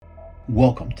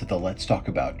Welcome to the Let's Talk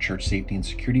About Church Safety and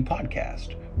Security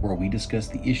podcast, where we discuss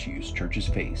the issues churches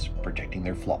face protecting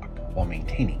their flock while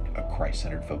maintaining a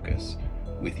Christ-centered focus.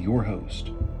 With your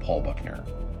host, Paul Buckner.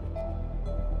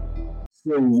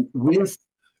 So with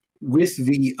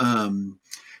the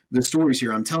stories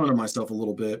here, I'm telling on myself a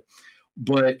little bit,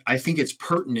 but I think it's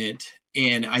pertinent,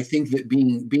 and I think that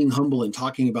being humble and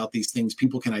talking about these things,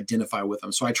 people can identify with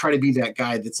them. So I try to be that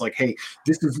guy that's like, hey,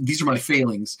 these are my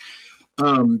failings.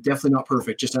 Definitely not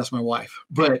perfect. Just ask my wife.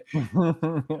 But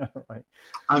Right.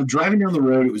 I'm driving down the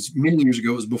road. It was many years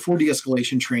ago. It was before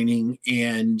de-escalation training,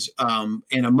 and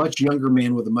a much younger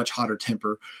man with a much hotter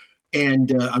temper.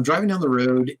 And I'm driving down the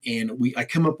road, and I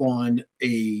come up on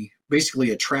basically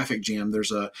a traffic jam.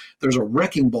 There's a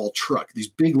wrecking ball truck, these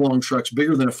big long trucks,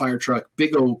 bigger than a fire truck,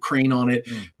 big old crane on it,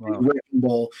 Wow. wrecking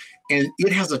ball, and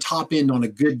it has a top end on a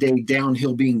good day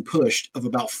downhill being pushed of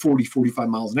about 45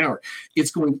 miles an hour.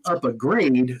 It's going up a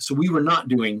grade, so we were not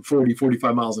doing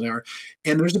 45 miles an hour,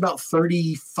 and there's about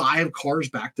 35 cars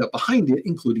backed up behind it,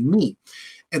 including me.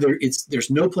 And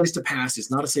there's no place to pass. It's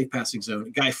not a safe passing zone.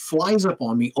 A guy flies up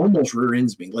on me, almost rear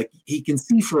ends me. Like, he can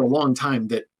see for a long time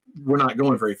that we're not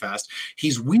going very fast.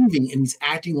 He's weaving and he's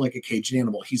acting like a caged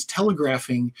animal. He's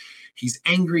telegraphing. He's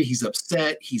angry. He's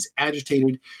upset. He's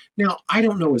agitated. Now, I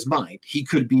don't know his mind. He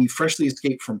could be freshly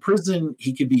escaped from prison.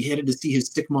 He could be headed to see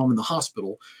his sick mom in the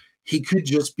hospital. He could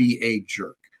just be a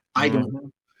jerk. I don't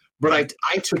know. But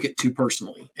I took it too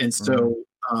personally. And so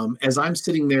as I'm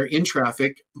sitting there in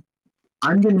traffic,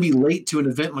 I'm going to be late to an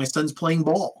event. My son's playing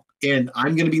ball, and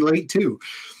I'm going to be late too.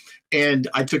 And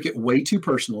I took it way too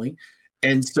personally.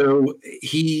 And so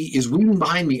he is weaving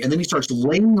behind me, and then he starts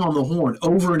laying on the horn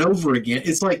over and over again.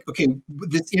 It's like, okay,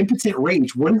 this impotent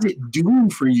rage, what is it doing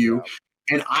for you?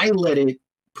 Yeah. And I let it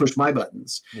push my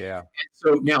buttons. Yeah. And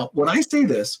so now, when I say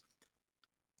this,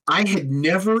 I had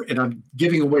never, and I'm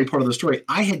giving away part of the story,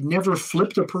 I had never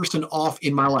flipped a person off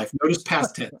in my life. Notice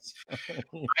past tense.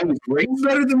 I was raised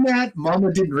better than that.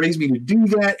 Mama didn't raise me to do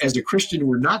that. As a Christian,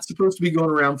 we're not supposed to be going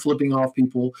around flipping off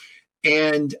people.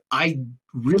 And I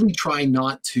really try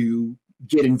not to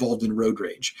get involved in road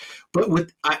rage.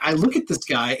 But I look at this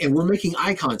guy, and we're making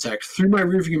eye contact through my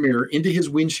rearview mirror into his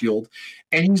windshield,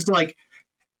 and he's like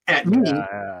at me.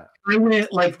 Yeah. I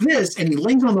went like this, and he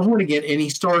lays on the horn again, and he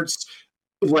starts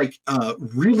like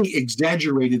really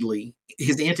exaggeratedly.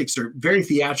 His antics are very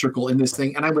theatrical in this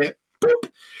thing, and I went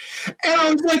boop, and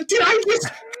I was like, where did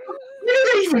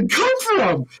that even come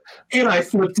from? And I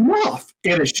flipped him off,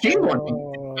 and a shame on me.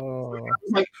 I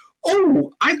was like,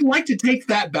 oh, I'd like to take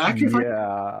that back if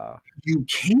you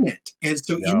can't. And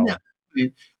so in that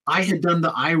moment, I had done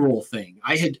the eye roll thing.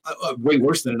 I had way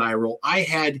worse than an eye roll. I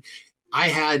had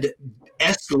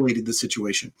escalated the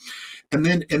situation. And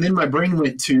then my brain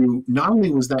went to, not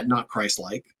only was that not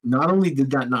Christ-like, not only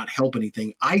did that not help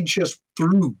anything, I just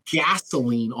threw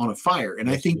gasoline on a fire. And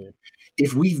I think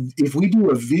if we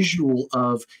do a visual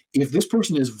of, if this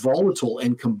person is volatile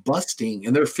and combusting,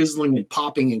 and they're fizzling and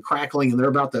popping and crackling, and they're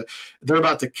about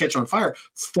to catch on fire,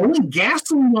 throwing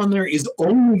gasoline on there is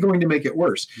only going to make it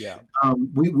worse. Yeah.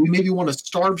 We maybe want to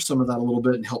starve some of that a little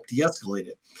bit and help de-escalate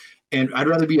it. And I'd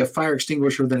rather be a fire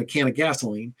extinguisher than a can of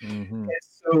gasoline. Mm-hmm. And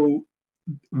so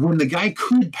when the guy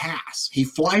could pass, he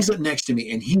flies up next to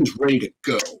me, and he was ready to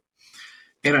go.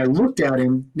 And I looked at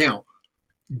him. Now,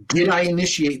 did I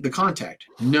initiate the contact?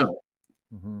 No.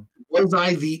 Mm-hmm. Was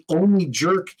I the only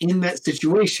jerk in that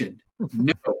situation?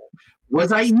 No.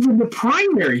 Was I even the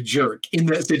primary jerk in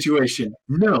that situation?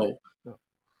 No.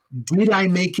 Did I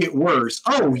make it worse?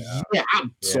 Oh, yeah,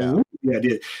 absolutely. I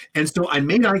did. And so I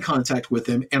made eye contact with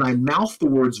him, and I mouthed the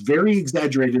words very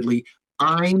exaggeratedly,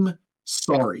 "I'm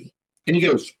sorry." And he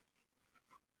goes,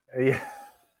 Yeah.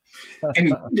 and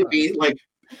he looked at me like,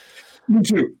 "Me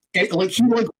too." And like, he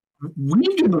like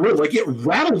weaved in the road, like it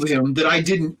rattled him that I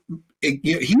didn't.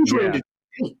 He was ready to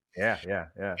paint. Yeah.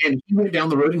 And he went down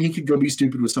the road, and he could go be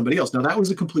stupid with somebody else. Now, that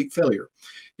was a complete failure.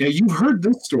 Now, you've heard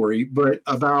this story, but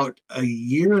about a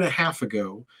year and a half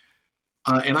ago,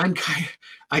 and I'm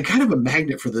kind of a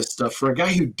magnet for this stuff, for a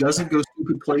guy who doesn't go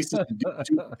stupid places and do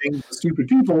stupid things with stupid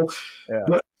people. Yeah.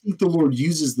 But I think the Lord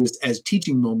uses this as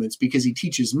teaching moments, because he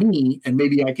teaches me, and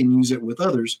maybe I can use it with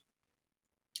others.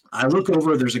 I look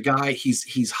over, there's a guy,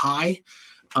 he's high.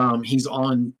 He's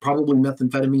on probably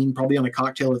methamphetamine, probably on a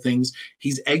cocktail of things.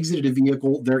 He's exited a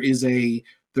vehicle. There is a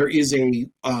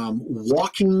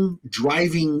walking,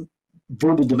 driving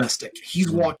verbal domestic.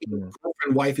 He's walking,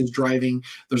 girlfriend, wife is driving.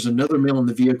 There's another male in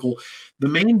the vehicle. The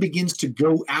man begins to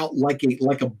go out like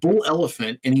a bull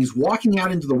elephant, and he's walking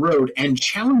out into the road and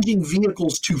challenging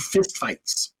vehicles to fist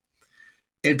fights.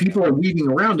 And people are weaving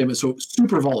around him, and so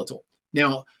super volatile.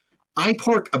 Now, I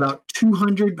park about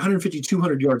 200, 150,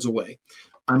 200 yards away.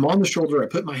 I'm on the shoulder. I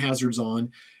put my hazards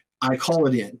on. I call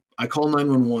it in. I call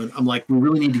 911. I'm like, we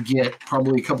really need to get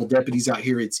probably a couple deputies out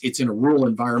here. It's in a rural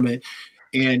environment,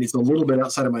 and it's a little bit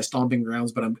outside of my stomping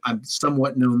grounds, but I'm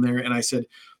somewhat known there. And I said,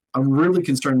 I'm really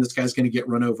concerned this guy's going to get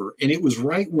run over. And it was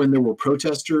right when there were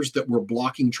protesters that were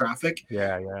blocking traffic.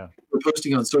 Yeah. We're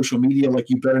posting on social media like,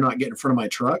 you better not get in front of my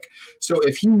truck. So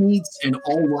if he needs an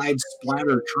all-wide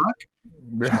splatter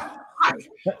truck,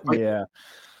 Yeah.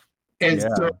 and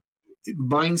so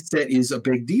mindset is a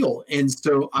big deal. And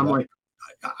so I'm like,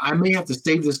 I may have to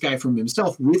save this guy from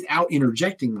himself without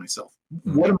interjecting myself.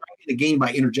 What am I going to gain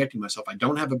by interjecting myself? I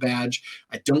don't have a badge.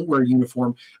 I don't wear a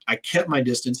uniform. I kept my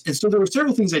distance. And so there were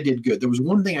several things I did good. There was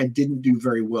one thing I didn't do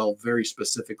very well, very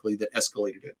specifically, that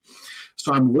escalated it.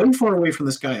 So I'm way far away from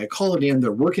this guy. I call it in.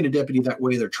 They're working a deputy that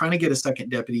way. They're trying to get a second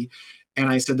deputy. And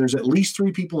I said, there's at least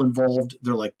 3 people involved.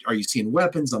 They're like, are you seeing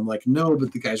weapons? I'm like, no,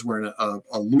 but the guy's wearing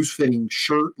a loose-fitting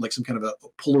shirt, like some kind of a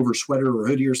pullover sweater or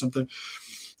hoodie or something.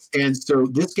 And so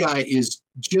this guy is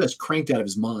just cranked out of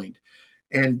his mind.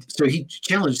 And so he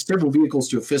challenged several vehicles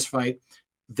to a fist fight.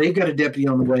 They've got a deputy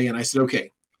on the way. And I said,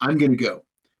 okay, I'm going to go.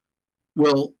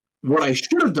 Well, what I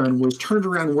should have done was turned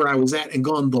around where I was at and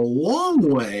gone the long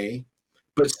way.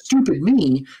 But stupid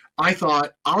me, I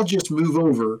thought, I'll just move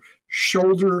over,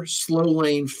 shoulder, slow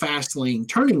lane, fast lane,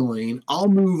 turning lane. I'll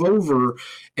move over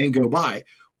and go by.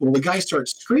 Well, the guy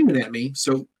starts screaming at me.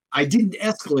 So I didn't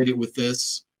escalate it with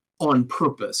this on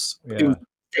purpose. It was a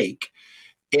mistake.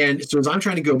 And so as I'm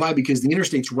trying to go by, because the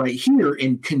interstate's right here,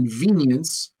 and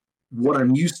convenience, what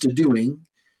I'm used to doing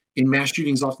in mass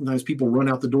shootings, oftentimes people run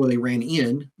out the door they ran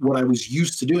in. What I was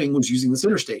used to doing was using this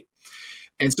interstate.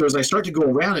 And so as I start to go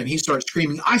around him, he starts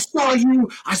screaming, I saw you,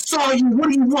 what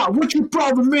do you want? What's your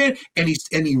problem, man? And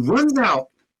he runs out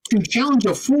to challenge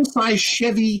a full-size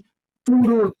Chevy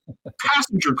 4-door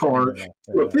passenger car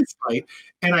to a fist fight,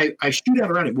 and I shoot out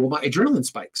around it. Well, my adrenaline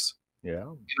spikes. Yeah.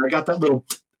 And I got that little,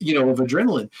 of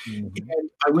adrenaline. Mm-hmm. And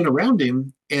I went around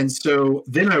him, and so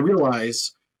then I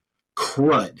realize,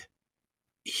 crud.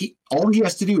 All he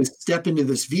has to do is step into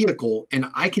this vehicle, and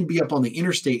I can be up on the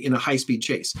interstate in a high-speed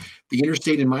chase. The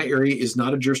interstate in my area is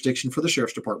not a jurisdiction for the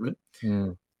sheriff's department.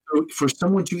 So for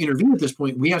someone to intervene at this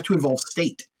point, we have to involve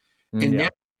state. And now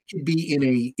could be in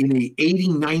a 80,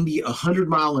 90, 100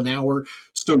 mile an hour.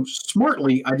 So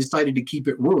smartly, I decided to keep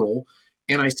it rural,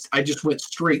 and I just went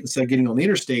straight instead of getting on the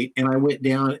interstate. And I went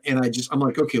down, and I'm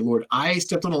like, okay, Lord, I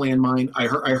stepped on a landmine. I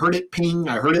heard it ping.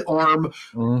 I heard it arm.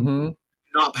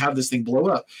 Not have this thing blow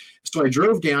up. So I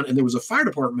drove down, and there was a fire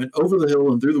department over the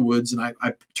hill and through the woods, and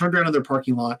I turned around in their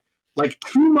parking lot, like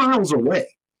 2 miles away.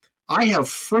 I have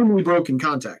firmly broken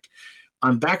contact.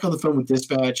 I'm back on the phone with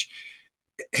dispatch.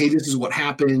 Hey, this is what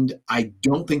happened. I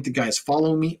don't think the guy's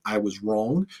following me. I was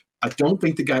wrong. I don't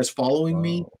think the guy's following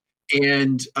me.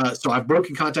 And so I've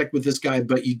broken contact with this guy,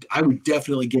 but I would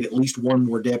definitely get at least one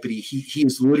more deputy. He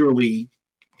is literally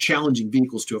challenging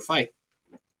vehicles to a fight.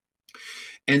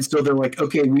 And so they're like,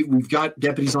 okay, we've got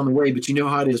deputies on the way, but you know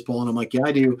how it is, Paul. And I'm like, yeah,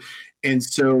 I do. And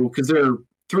so, because there are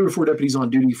 3 or 4 deputies on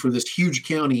duty for this huge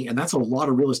county, and that's a lot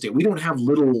of real estate. We don't have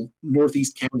little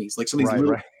Northeast counties like some of these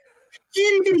little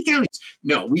itty counties.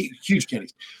 No, huge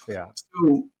counties. Yeah.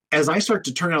 So as I start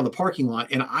to turn out of the parking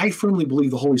lot, and I firmly believe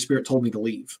the Holy Spirit told me to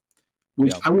leave,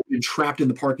 which I would have been trapped in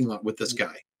the parking lot with this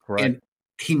guy. Right. And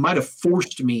he might have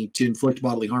forced me to inflict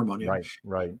bodily harm on him.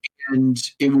 Right. And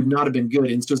it would not have been good.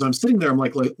 And so as I'm sitting there, I'm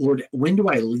like, Lord, when do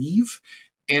I leave?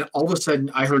 And all of a sudden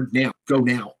I heard, now, go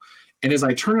now. And as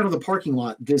I turn out of the parking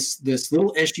lot, this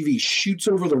little SUV shoots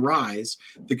over the rise.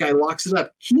 The guy locks it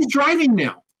up. He's driving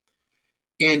now.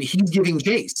 And he's giving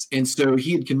chase. And so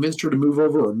he had convinced her to move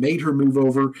over, or made her move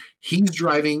over. He's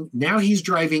driving. Now he's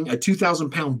driving a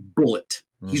 2,000-pound bullet.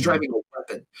 He's driving a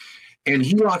weapon. And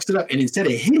he locks it up. And instead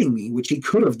of hitting me, which he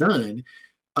could have done,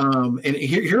 and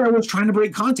here I was trying to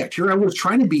break contact. Here I was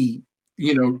trying to be,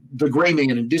 the gray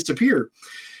man and disappear.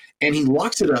 And he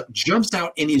locks it up, jumps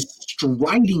out, and is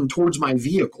striding towards my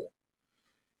vehicle.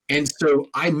 And so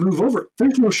I move over.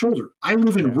 There's no shoulder. I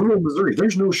live in rural Missouri.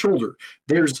 There's no shoulder.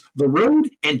 There's the road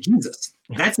and Jesus.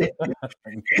 That's it.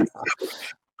 So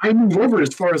I move over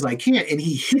as far as I can, and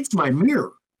he hits my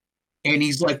mirror. And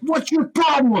he's like, what's your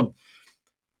problem?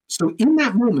 So in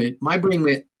that moment, my brain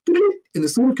went, and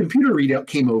this little computer readout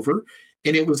came over,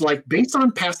 and it was like, based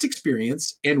on past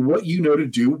experience and what you know to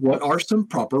do, what are some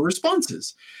proper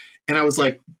responses? And I was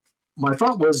like, my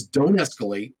thought was, don't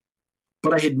escalate.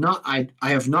 But I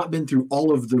have not been through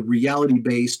all of the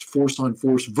reality-based force on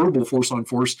force, verbal force on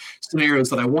force scenarios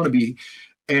that I want to be,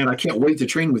 and I can't wait to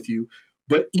train with you.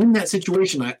 But in that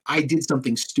situation, I did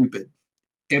something stupid.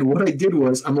 And what I did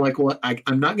was, I'm like, well,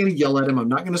 I'm not going to yell at him. I'm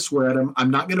not going to swear at him. I'm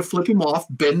not going to flip him off.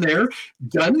 Been there,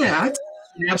 done that.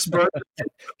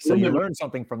 So you learned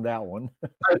something from that one.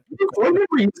 Core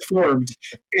memory is formed.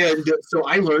 And so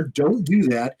I learned, don't do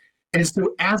that. And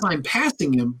so as I'm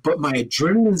passing him, but my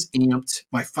adrenaline's amped,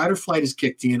 my fight or flight is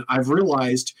kicked in, I've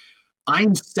realized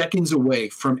I'm seconds away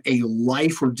from a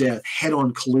life or death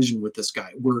head-on collision with this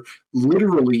guy. We're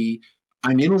literally,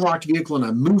 I'm in a locked vehicle and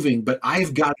I'm moving, but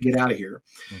I've got to get out of here.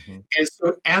 Mm-hmm. And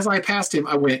so as I passed him,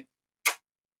 I went,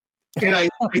 and I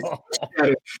at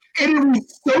it. And it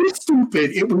was so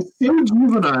stupid. It was so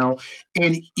juvenile.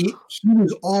 And he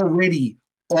was already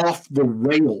off the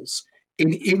rails.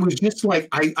 And it was just like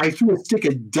I threw a stick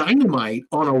of dynamite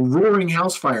on a roaring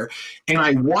house fire. And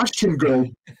I watched him go.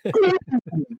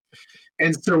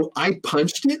 And so I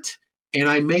punched it. And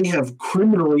I may have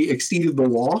criminally exceeded the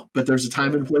law, but there's a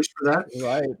time and place for that.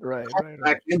 Right.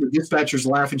 Back in, the dispatcher's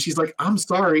laughing. She's like, I'm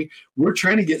sorry. We're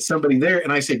trying to get somebody there.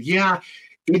 And I said, yeah.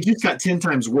 It just got 10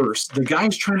 times worse. The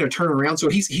guy's trying to turn around. So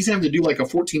he's having to do like a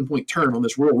 14-point turn on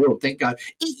this rural road. Thank God.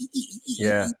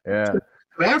 Yeah.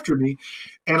 After me.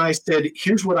 And I said,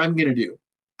 here's what I'm going to do.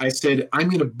 I said, I'm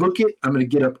going to book it. I'm going to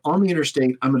get up on the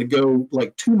interstate. I'm going to go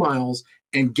like 2 miles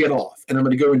and get off. And I'm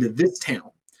going to go into this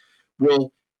town.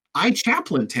 Well, I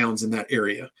chaplain towns in that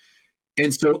area.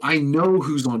 And so I know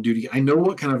who's on duty. I know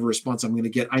what kind of a response I'm going to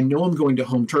get. I know I'm going to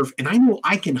home turf. And I know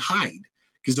I can hide.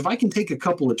 Because if I can take a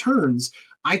couple of turns,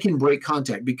 I can break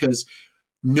contact, because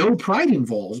no pride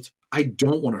involved. I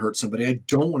don't want to hurt somebody. I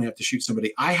don't want to have to shoot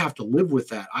somebody. I have to live with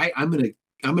that. I'm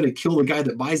gonna kill the guy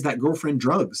that buys that girlfriend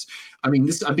drugs. I mean,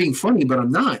 I'm being funny, but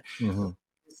I'm not. Mm-hmm.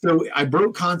 So I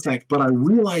broke contact, but I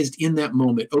realized in that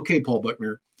moment, okay, Paul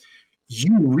Buckner,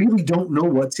 you really don't know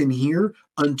what's in here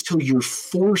until you're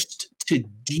forced to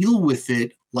deal with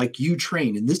it like you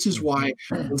train. And this is why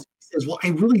says, well, I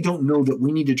really don't know that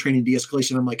we need to train in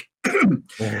de-escalation. I'm like,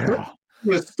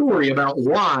 a story about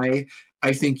why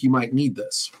I think you might need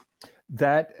this.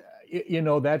 That's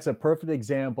a perfect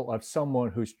example of someone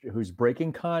who's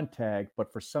breaking contact,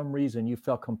 but for some reason you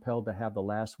felt compelled to have the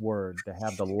last word, to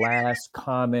have the last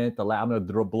comment, I'm going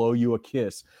to blow you a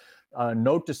kiss.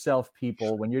 Note to self,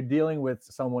 people, when you're dealing with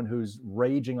someone who's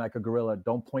raging like a gorilla,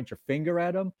 don't point your finger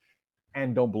at them.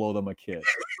 And don't blow them a kiss.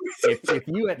 If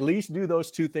you at least do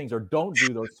those two things, or don't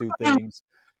do those two things,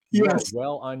 you're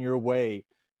well on your way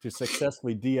to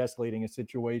successfully de-escalating a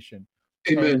situation.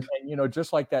 Amen. And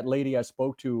just like that lady I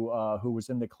spoke to who was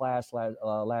in the class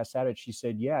last Saturday, she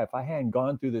said, yeah, if I hadn't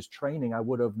gone through this training, I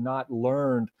would have not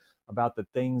learned about the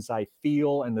things I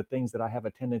feel and the things that I have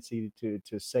a tendency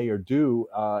to say or do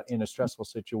in a stressful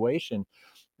situation.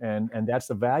 And that's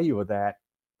the value of that.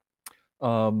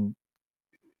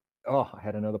 I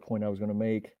had another point I was going to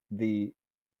make. The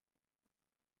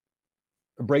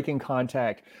breaking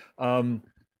contact.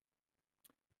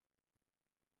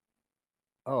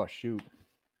 Shoot.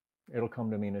 It'll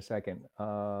come to me in a second.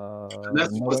 It'll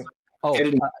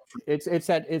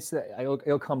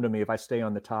come to me if I stay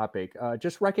on the topic.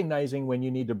 Just recognizing when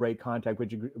you need to break contact,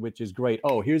 which is great.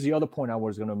 Here's the other point I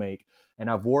was going to make.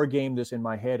 And I've war gamed this in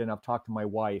my head, and I've talked to my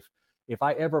wife. If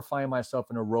I ever find myself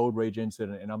in a road rage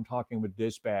incident and I'm talking with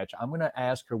dispatch, I'm going to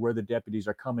ask her where the deputies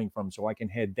are coming from so I can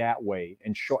head that way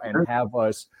and have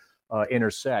us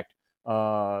intersect,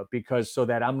 because so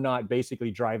that I'm not basically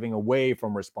driving away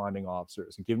from responding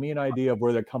officers. Give me an idea of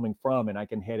where they're coming from, and I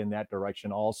can head in that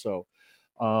direction also.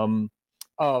 Full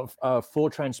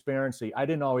transparency, I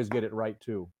didn't always get it right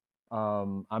too.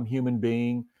 I'm a human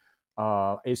being.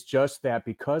 It's just that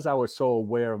because I was so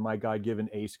aware of my God-given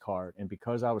ACE card, and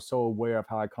because I was so aware of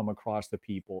how I come across to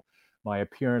people, my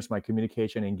appearance, my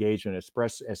communication, engagement,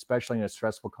 especially in a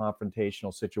stressful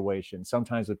confrontational situation,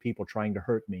 sometimes with people trying to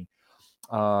hurt me,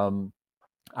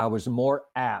 I was more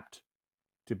apt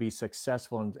to be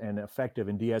successful and effective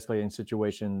in de-escalating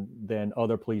situation than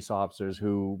other police officers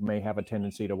who may have a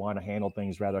tendency to want to handle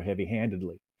things rather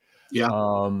heavy-handedly. Yeah.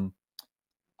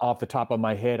 Off the top of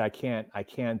my head, I can't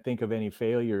think of any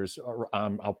failures.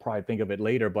 I'll probably think of it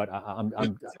later, but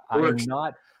I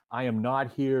am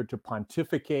not here to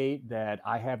pontificate that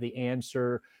I have the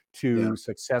answer to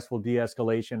successful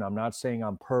de-escalation. I'm not saying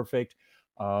I'm perfect.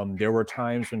 There were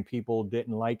times when people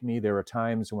didn't like me. There were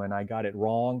times when I got it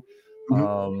wrong.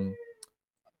 Mm-hmm.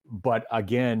 But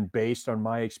again, based on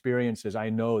my experiences, I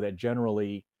know that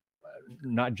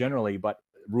not generally, but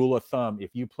rule of thumb,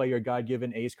 if you play your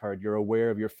God-given ACE card, you're aware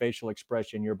of your facial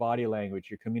expression, your body language,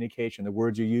 your communication, the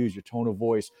words you use, your tone of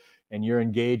voice, and you're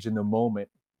engaged in the moment,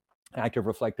 active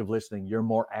reflective listening, you're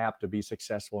more apt to be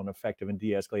successful and effective in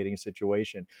de-escalating a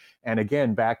situation. And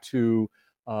again, back to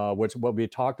what we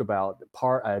talked about.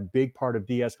 A big part of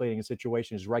de-escalating a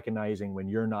situation is recognizing when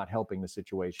you're not helping the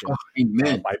situation. Oh,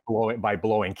 amen. By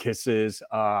blowing kisses,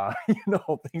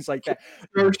 things like that.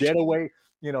 First, Get away,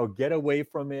 get away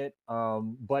from it.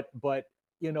 But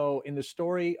in the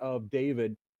story of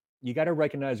David, you got to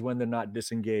recognize when they're not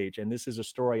disengaged. And this is a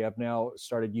story I've now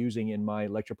started using in my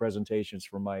lecture presentations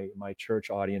for my church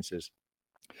audiences.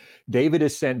 David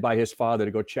is sent by his father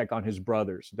to go check on his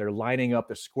brothers. They're lining up,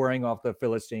 they're squaring off the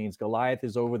Philistines. Goliath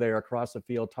is over there across the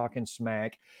field talking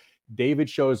smack. David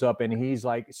shows up and he's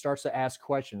like, starts to ask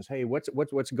questions. Hey, what's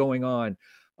going on?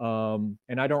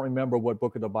 And I don't remember what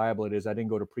book of the Bible it is. I didn't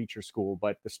go to preacher school,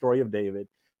 but the story of David.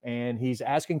 And he's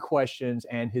asking questions,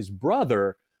 and his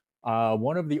brother,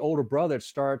 one of the older brothers,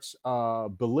 starts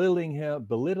belittling him,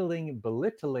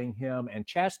 and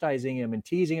chastising him, and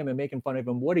teasing him, and making fun of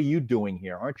him. What are you doing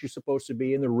here? Aren't you supposed to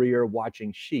be in the rear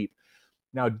watching sheep?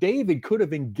 Now, David could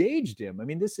have engaged him. I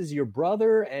mean, this is your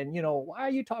brother, and why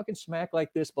are you talking smack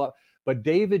like this? But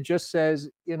David just says,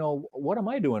 what am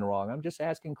I doing wrong? I'm just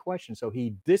asking questions. So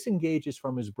he disengages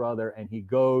from his brother, and he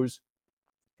goes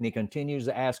and he continues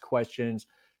to ask questions,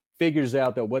 figures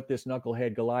out that what this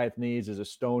knucklehead Goliath needs is a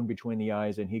stone between the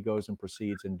eyes, and he goes and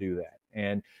proceeds and do that.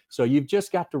 And so you've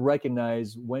just got to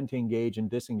recognize when to engage and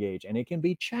disengage. And it can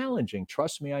be challenging.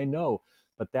 Trust me, I know.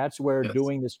 But that's where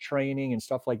doing this training and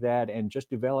stuff like that, and just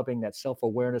developing that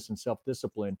self-awareness and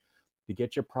self-discipline to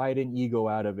get your pride and ego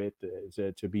out of it,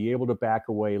 to be able to back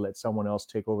away, let someone else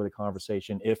take over the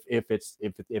conversation if it's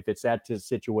that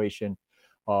situation,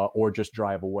 or just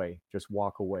drive away, just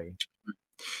walk away.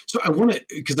 So I want to,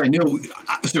 because I know,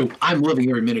 so I'm loving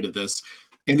every minute of this,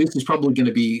 and this is probably going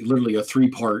to be literally a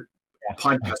 3-part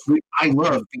podcast. I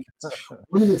love, because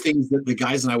one of the things that the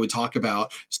guys and I would talk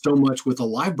about so much with a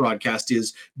live broadcast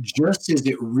is, just as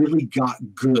it really got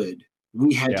good,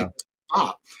 we had to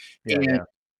stop.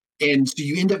 And so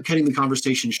you end up cutting the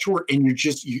conversation short, and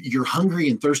you're hungry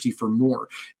and thirsty for more.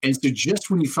 And so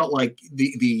just when you felt like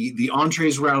the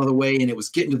entrees were out of the way and it was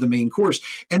getting to the main course,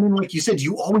 and then like you said,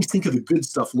 you always think of the good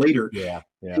stuff later.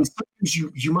 And sometimes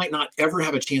you might not ever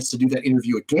have a chance to do that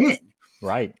interview again.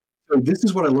 Right. So this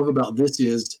is what I love about this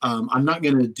is, I'm not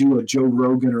going to do a Joe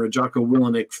Rogan or a Jocko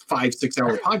Willenick 5-6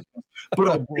 hour podcast,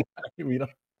 but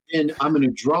and I'm going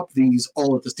to drop these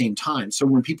all at the same time. So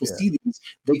when people see these,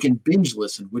 they can binge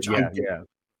listen, which I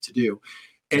to do.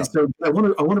 And so I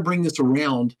want to bring this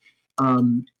around.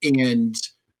 And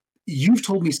you've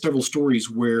told me several stories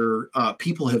where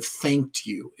people have thanked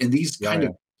you, and these kind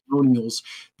of testimonials,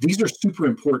 these are super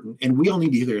important, and we all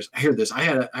need to hear this. I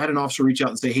had an officer reach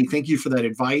out and say, "Hey, thank you for that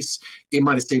advice. It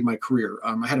might have saved my career."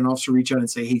 I had an officer reach out and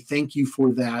say, "Hey, thank you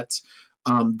for that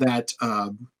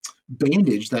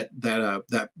bandage, that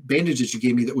bandage that you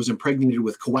gave me that was impregnated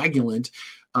with coagulant.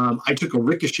 I took a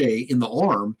ricochet in the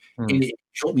arm, and it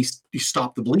helped me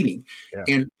stop the bleeding."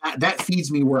 And that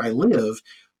feeds me where I live.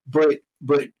 But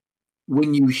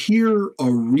when you hear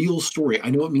a real story,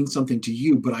 I know it means something to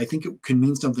you, but I think it can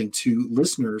mean something to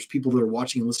listeners, people that are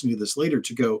watching and listening to this later,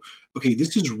 to go, okay,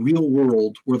 this is real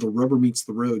world where the rubber meets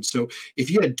the road. So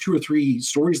if you had 2 or 3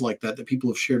 stories like that people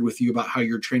have shared with you about how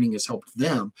your training has helped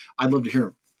them, I'd love to hear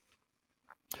them.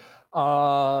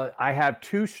 I have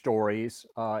 2 stories,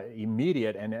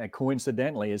 immediate, and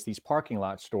coincidentally, is these parking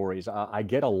lot stories. I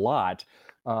get a lot.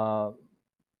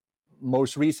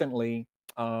 Most recently,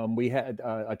 we had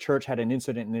a church had an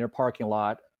incident in their parking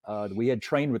lot. We had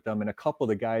trained with them, and a couple of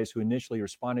the guys who initially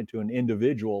responded to an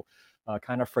individual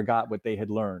kind of forgot what they had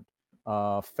learned,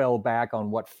 fell back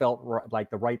on what felt like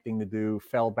the right thing to do,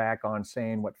 fell back on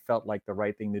saying what felt like the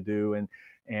right thing to do, and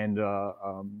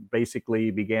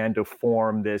basically began to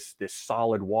form this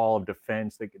solid wall of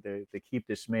defense to keep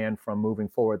this man from moving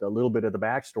forward. A little bit of the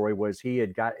backstory was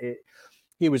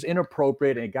he was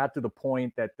inappropriate, and it got to the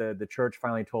point that the church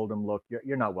finally told him, "Look,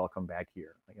 you're not welcome back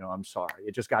here. I'm sorry."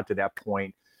 It just got to that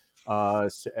point.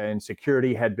 And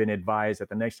security had been advised that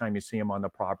the next time you see him on the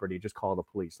property, just call the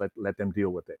police. Let them deal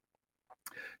with it.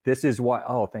 This is why.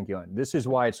 Oh, thank you. This is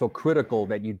why it's so critical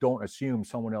that you don't assume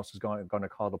someone else is going to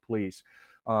call the police.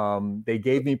 They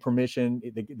gave me permission.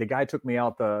 The guy took me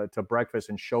out to breakfast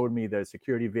and showed me the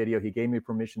security video. He gave me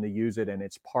permission to use it, and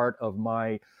it's part of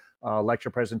my lecture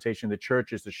presentation to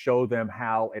churches to show them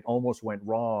how it almost went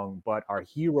wrong. But our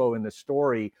hero in the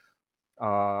story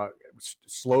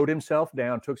slowed himself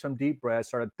down, took some deep breaths,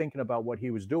 started thinking about what he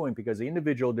was doing, because the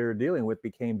individual they're dealing with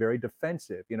became very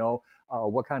defensive.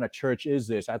 What kind of church is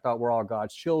this? I thought we're all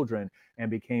God's children,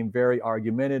 and became very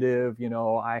argumentative.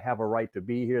 I have a right to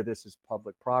be here. This is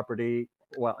public property.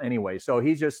 Well, anyway, so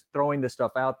he's just throwing this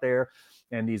stuff out there,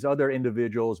 and these other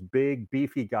individuals, big,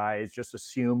 beefy guys, just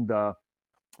assumed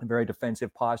very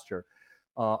defensive posture.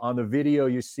 On the video,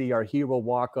 you see our hero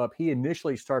walk up. He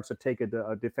initially starts to take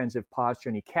a defensive posture,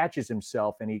 and he catches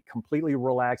himself, and he completely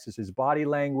relaxes his body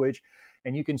language.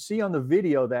 And you can see on the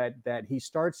video that he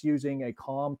starts using a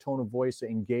calm tone of voice to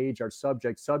engage our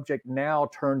subject. Subject now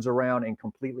turns around and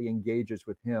completely engages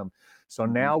with him. So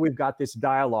now we've got this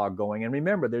dialogue going. And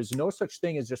remember, there's no such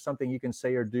thing as just something you can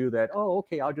say or do that, oh,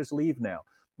 okay, I'll just leave now.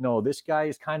 No, this guy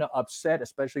is kind of upset,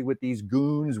 especially with these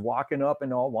goons walking up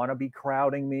and all want to be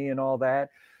crowding me and all that.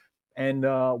 And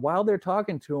while they're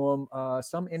talking to him,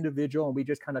 some individual, and we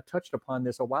just kind of touched upon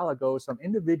this a while ago, some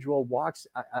individual walks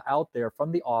out there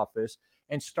from the office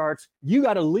and starts, you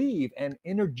got to leave, and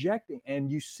interjecting. And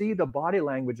you see the body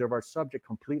language of our subject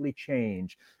completely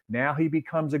change. Now he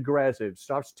becomes aggressive,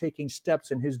 starts taking steps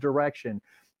in his direction.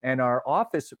 And our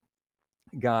office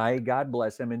guy, God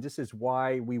bless him, and this is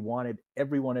why we wanted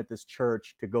everyone at this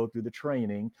church to go through the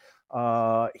training.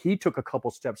 He took a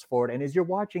couple steps forward, and as you're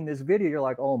watching this video, you're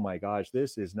like, oh my gosh,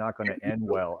 this is not going to end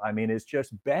well. I mean, it's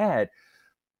just bad.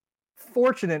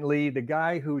 Fortunately, the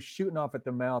guy who's shooting off at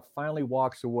the mouth finally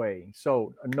walks away.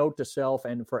 So a note to self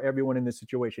and for everyone in this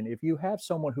situation, if you have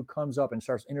someone who comes up and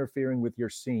starts interfering with your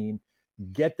scene,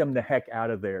 get them the heck out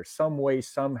of there some way,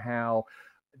 somehow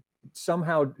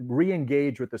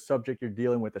re-engage with the subject you're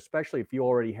dealing with, especially if you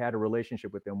already had a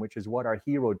relationship with them, which is what our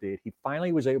hero did. He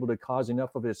finally was able to cause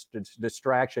enough of this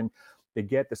distraction to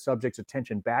get the subject's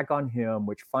attention back on him,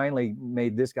 which finally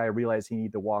made this guy realize he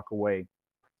needed to walk away.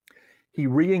 He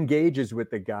re-engages with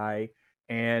the guy,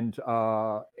 and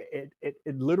it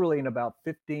literally in about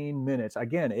 15 minutes,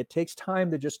 again, it takes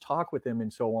time to just talk with him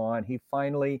and so on. He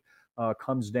finally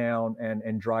comes down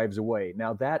and drives away.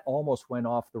 Now that almost went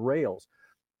off the rails.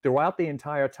 Throughout the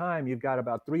entire time, you've got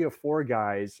about 3 or 4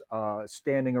 guys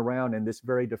standing around in this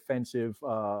very defensive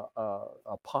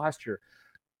posture.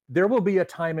 There will be a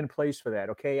time and place for that,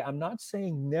 okay? I'm not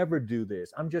saying never do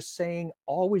this. I'm just saying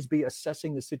always be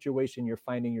assessing the situation you're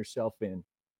finding yourself in.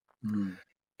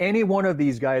 Any one of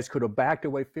these guys could have backed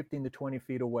away 15 to 20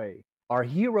 feet away. Our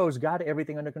hero's got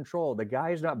everything under control. The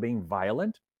guy is not being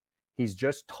violent. He's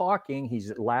just talking.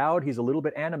 He's loud. He's a little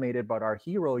bit animated, but our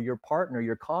hero, your partner,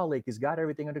 your colleague, has got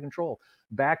everything under control.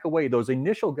 Back away. Those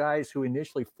initial guys who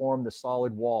initially formed the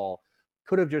solid wall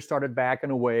could have just started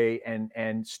backing away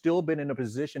and still been in a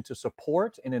position to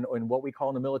support in what we call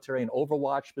in the military an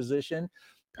overwatch position,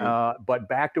 but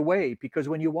backed away. Because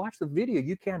when you watch the video,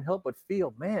 you can't help but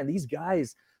feel, man, these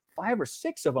guys, 5 or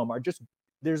 6 of them are just,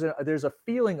 there's a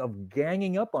feeling of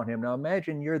ganging up on him. Now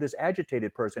imagine you're this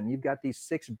agitated person. You've got these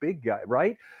 6 big guys,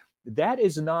 right? That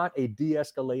is not a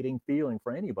de-escalating feeling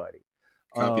for anybody.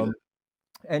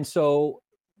 And so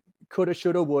coulda,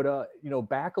 shoulda, woulda,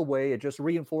 back away. It just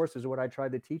reinforces what I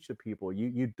tried to teach the people.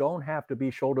 You don't have to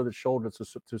be shoulder to shoulder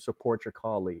to support your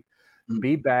colleague.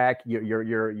 Be back.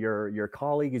 Your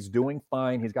colleague is doing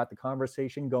fine. He's got the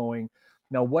conversation going.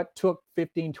 Now, what took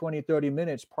 15, 20, 30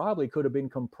 minutes probably could have been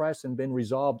compressed and been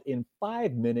resolved in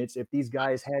 5 minutes if these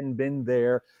guys hadn't been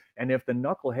there and if the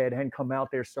knucklehead hadn't come out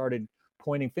there, started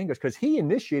pointing fingers, because he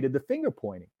initiated the finger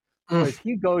pointing. Because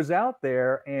he goes out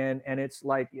there and it's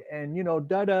like, and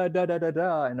da da da da da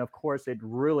da, and of course it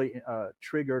really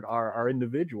triggered our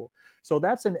individual. So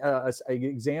that's an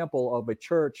example of a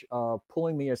church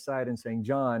pulling me aside and saying,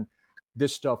 John,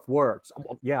 this stuff works.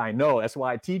 Yeah, I know. That's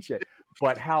why I teach it.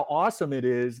 But how awesome it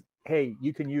is. Hey,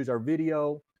 you can use our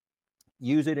video,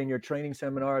 use it in your training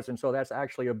seminars. And so that's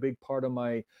actually a big part of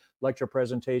my lecture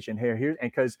presentation here.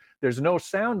 And because there's no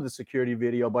sound in the security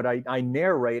video, but I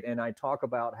narrate and I talk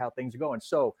about how things are going.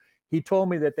 So he told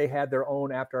me that they had their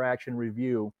own after action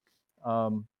review.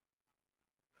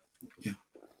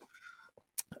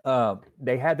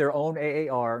 They had their own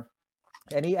AAR,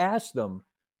 and he asked them,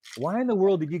 why in the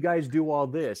world did you guys do all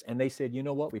this? And they said, you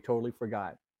know what? We totally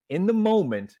forgot. In the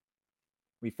moment,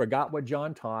 we forgot what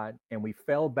John taught, and we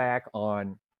fell back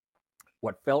on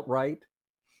what felt right,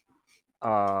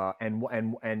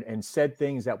 and said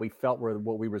things that we felt were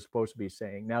what we were supposed to be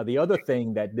saying. Now, the other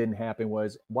thing that didn't happen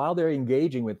was while they're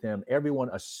engaging with him, everyone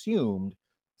assumed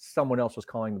someone else was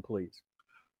calling the police.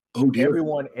 Oh dear.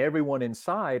 Everyone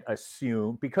inside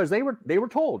assumed, because they were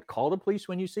told, call the police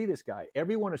when you see this guy.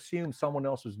 Everyone assumed someone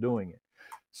else was doing it.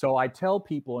 So I tell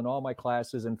people in all my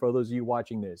classes, and for those of you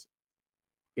watching this,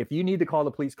 if you need to call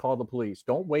the police, call the police.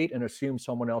 Don't wait and assume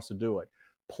someone else to do it.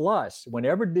 Plus,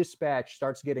 whenever dispatch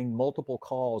starts getting multiple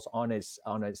calls on a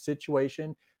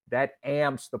situation, that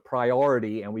amps the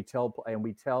priority, and we tell,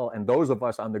 and those of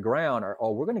us on the ground are,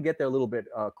 we're going to get there a little bit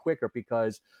quicker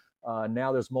because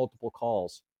now there's multiple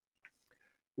calls.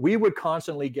 We would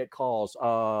constantly get calls,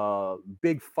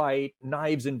 big fight,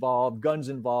 knives involved, guns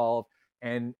involved.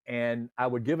 And I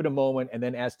would give it a moment and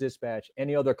then ask dispatch,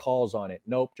 any other calls on it?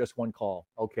 Nope, just one call.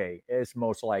 Okay, it's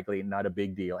most likely not a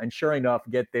big deal. And sure enough,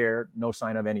 get there, no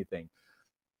sign of anything.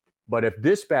 But if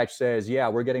dispatch says, yeah,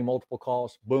 we're getting multiple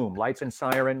calls, boom, lights and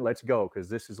siren, let's go, because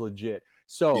this is legit.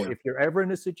 So if you're ever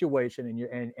in a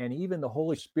situation and even the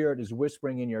Holy Spirit is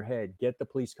whispering in your head, get the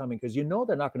police coming, because you know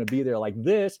they're not going to be there like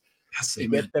this. Yes,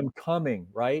 get them coming,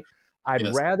 right?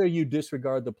 I'd rather you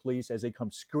disregard the police as they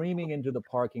come screaming into the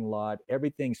parking lot.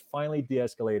 Everything's finally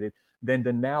de-escalated than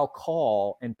to now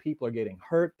call and people are getting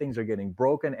hurt. Things are getting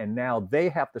broken. And now they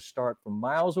have to start from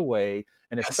miles away.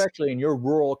 And especially in your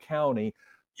rural county,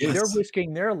 they're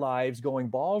risking their lives going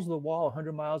balls to the wall,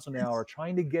 100 miles an hour,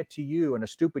 trying to get to you. And a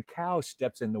stupid cow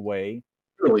steps in the way.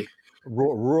 Really?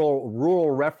 Rural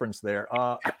reference there.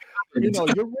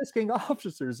 You're risking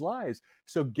officers' lives.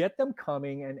 So get them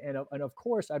coming. And of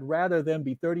course, I'd rather them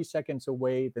be 30 seconds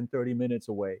away than 30 minutes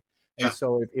away. And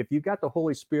so if you got the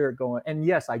Holy Spirit going, and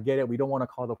yes, I get it. We don't want to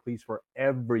call the police for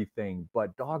everything,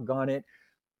 but doggone it,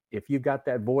 if you got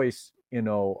that voice,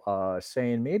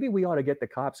 saying maybe we ought to get the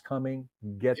cops coming,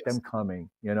 get them coming,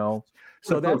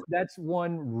 So that's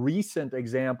one recent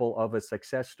example of a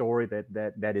success story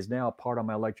that is now part of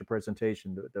my lecture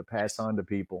presentation to pass on to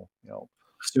people,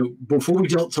 So before we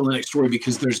jump to the next story,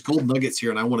 because there's gold nuggets here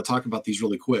and I want to talk about these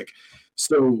really quick.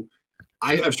 So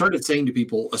I've started saying to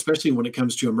people, especially when it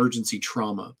comes to emergency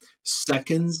trauma,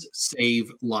 seconds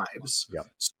save lives. Yep.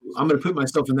 So I'm going to put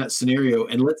myself in that scenario,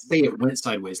 and let's say it went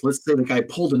sideways. Let's say the guy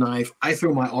pulled a knife. I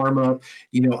throw my arm up.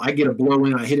 I get a blow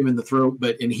in. I hit him in the throat,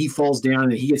 and he falls down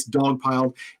and he gets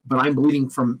dogpiled. But I'm bleeding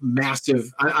from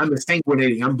massive. I'm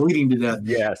exsanguinating. I'm bleeding to death.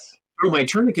 Yes. Throw my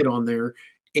tourniquet on there,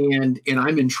 and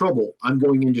I'm in trouble. I'm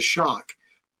going into shock.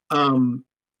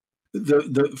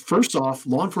 The first off,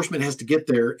 law enforcement has to get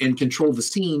there and control the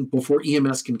scene before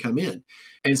EMS can come in.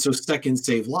 And so seconds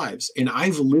save lives. And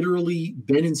I've literally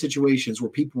been in situations where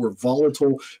people were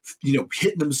volatile,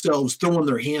 hitting themselves, throwing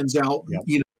their hands out,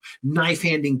 knife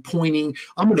handing, pointing,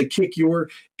 I'm going to kick your,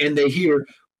 and they hear,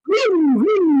 woo,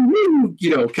 woo,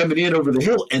 woo, coming in over the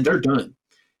hill, and they're done.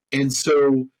 And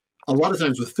so a lot of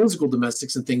times with physical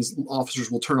domestics and things, officers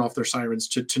will turn off their sirens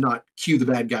to not cue the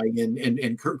bad guy in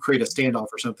and create a standoff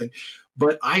or something.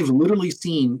 But I've literally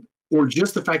seen, or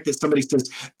just the fact that somebody says,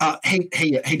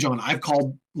 hey, John, I've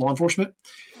called law enforcement.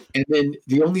 And then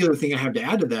the only other thing I have to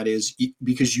add to that is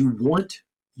because you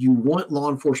want law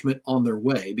enforcement on their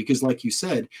way, because like you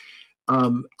said,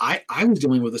 I was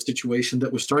dealing with a situation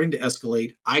that was starting to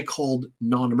escalate. I called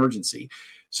non-emergency.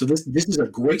 So this is a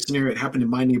great scenario. It happened in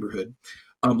my neighborhood.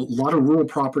 A lot of rural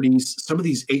properties, some of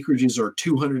these acreages are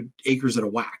 200 acres at a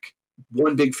whack,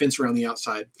 one big fence around the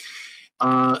outside.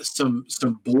 Some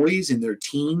boys in their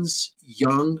teens,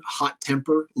 young, hot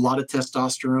temper, a lot of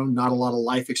testosterone, not a lot of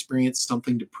life experience,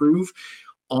 something to prove.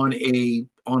 On a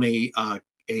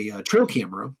trail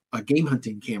camera, a game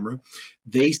hunting camera,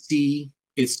 they see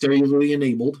it's cellularly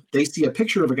enabled. They see a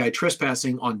picture of a guy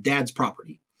trespassing on dad's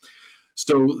property.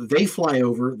 So they fly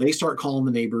over, they start calling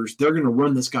the neighbors. They're going to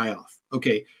run this guy off.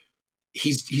 Okay,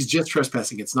 he's just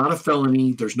trespassing. It's not a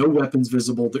felony. There's no weapons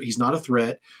visible. He's not a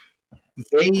threat.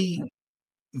 They're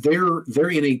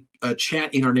in a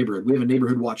chat in our neighborhood. We have a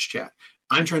neighborhood watch chat.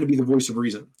 I'm trying to be the voice of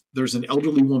reason. There's an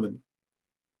elderly woman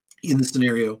in the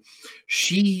scenario.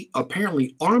 She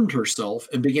apparently armed herself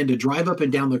and began to drive up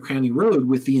and down the county road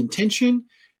with the intention.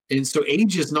 And so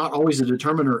age is not always a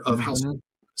determiner of how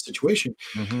situation.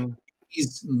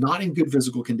 He's not in good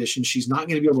physical condition. She's not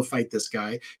going to be able to fight this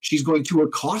guy. She's going to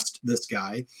accost this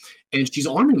guy, and she's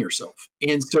arming herself.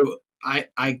 And so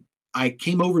I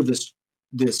came over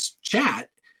this chat,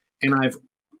 and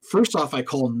first off, I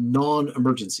call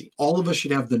non-emergency. All of us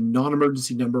should have the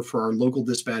non-emergency number for our local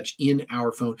dispatch in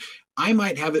our phone. I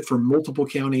might have it for multiple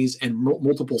counties and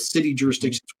multiple city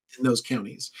jurisdictions in those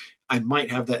counties. I might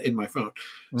have that in my phone.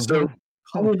 So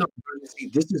calling non-emergency,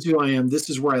 this is who I am. This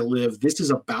is where I live. This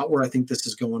is about where I think this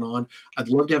is going on. I'd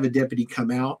love to have a deputy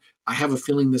come out. I have a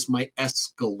feeling this might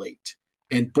escalate.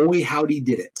 And boy, howdy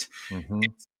did it.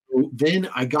 So then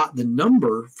I got the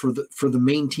number for the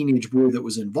main teenage boy that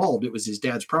was involved. It was his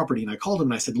dad's property. And I called him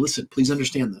and I said, listen, please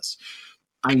understand this.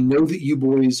 I know that you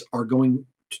boys are wanting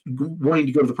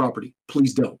to go to the property.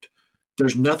 Please don't.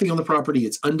 There's nothing on the property.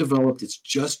 It's undeveloped. It's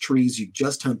just trees. You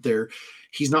just hunt there.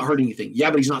 He's not hurting anything. Yeah,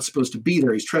 but he's not supposed to be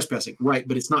there. He's trespassing. Right,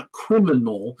 but it's not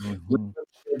criminal.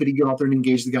 But he go out there and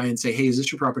engage the guy and say, hey, is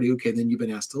this your property? Okay, then you've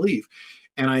been asked to leave.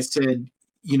 And I said,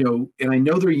 and I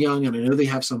know they're young and I know they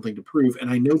have something to prove. And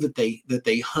I know that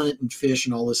they hunt and fish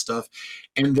and all this stuff.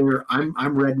 And I'm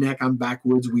redneck. I'm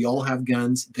backwoods. We all have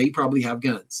guns. They probably have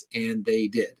guns. And they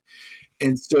did.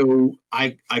 And so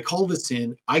I call this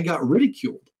in. I got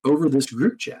ridiculed over this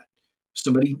group chat.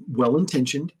 Somebody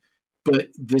well-intentioned, but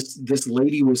this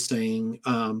lady was saying,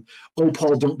 "Oh,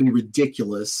 Paul, don't be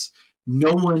ridiculous.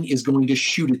 No one is going to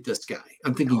shoot at this guy."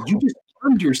 I'm thinking, you just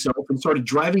armed yourself and started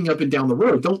driving up and down the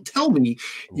road. Don't tell me,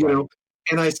 you Right. know.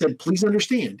 And I said, please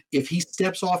understand, if he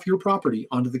steps off your property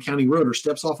onto the county road or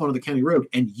steps off onto the county road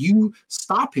and you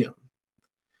stop him,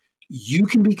 you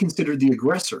can be considered the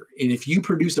aggressor. And if you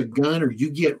produce a gun or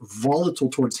you get volatile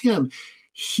towards him,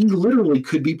 he literally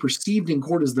could be perceived in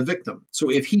court as the victim. So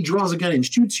if he draws a gun and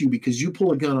shoots you because you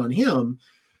pull a gun on him,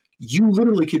 you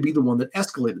literally could be the one that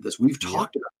escalated this. We've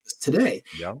talked about this today.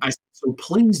 Yeah. I said, so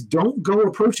please don't go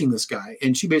approaching this guy.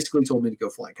 And she basically told me to go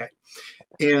fly a kite.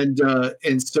 And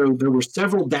so there were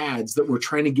several dads that were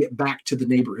trying to get back to the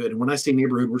neighborhood. And when I say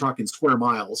neighborhood, we're talking square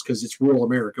miles because it's rural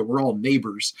America. We're all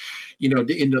neighbors. You know,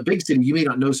 in the big city, you may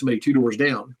not know somebody 2 doors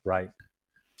down Right.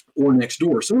 or next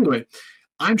door. So anyway,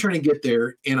 I'm trying to get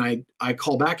there, and I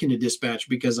call back into dispatch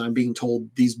because I'm being told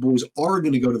these boys are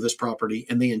going to go to this property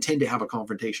and they intend to have a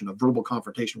confrontation, a verbal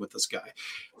confrontation with this guy.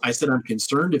 I said, I'm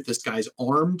concerned if this guy's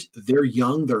armed, they're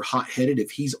young, they're hot-headed. If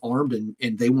he's armed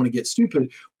and they want to get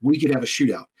stupid, we could have a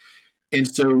shootout. And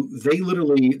so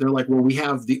they're like, well, we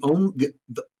have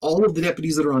all of the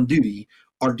deputies that are on duty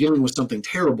are dealing with something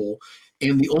terrible.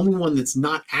 And the only one that's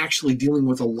not actually dealing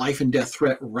with a life and death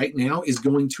threat right now is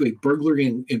going to a burglary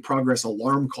in progress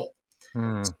alarm call.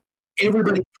 So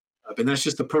everybody up, and that's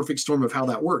just the perfect storm of how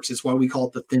that works. It's why we call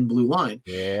it the thin blue line.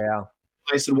 Yeah.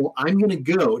 I said, well, I'm going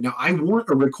to go. Now, I want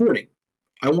a recording.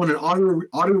 I want an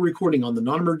auto recording on the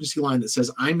non-emergency line that says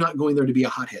I'm not going there to be a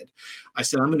hothead. I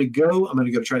said, I'm going to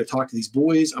go try to talk to these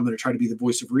boys. I'm going to try to be the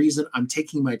voice of reason. I'm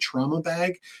taking my trauma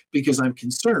bag because I'm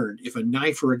concerned if a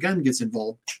knife or a gun gets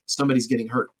involved, somebody's getting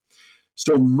hurt.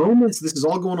 So this is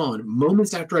all going on.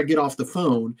 Moments after I get off the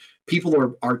phone, people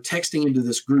are texting into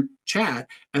this group chat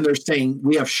and they're saying,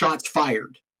 we have shots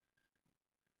fired.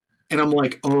 And I'm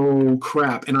like, oh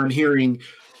crap. And I'm hearing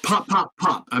pop, pop,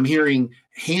 pop. I'm hearing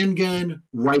handgun,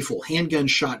 rifle, handgun,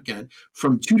 shotgun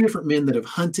from 2 different men that have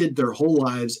hunted their whole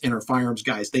lives and are firearms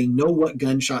guys. They know what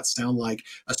gunshots sound like,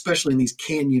 especially in these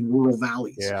canyon rural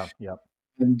valleys. Yeah. Yep.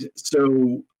 And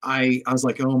so I was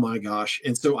like, oh my gosh.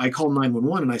 And so I called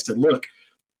 911 and I said, look,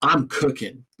 I'm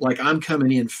cooking. Like, I'm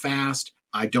coming in fast.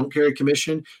 I don't carry a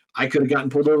commission. I could have gotten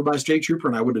pulled over by a state trooper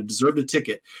and I would have deserved a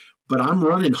ticket, but I'm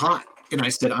running hot. And I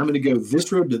said, I'm going to go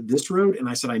this road to this road. And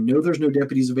I said, I know there's no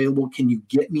deputies available. Can you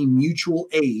get me mutual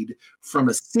aid from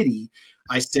a city?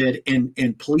 I said,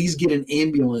 and please get an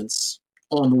ambulance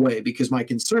on the way, because my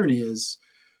concern is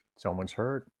someone's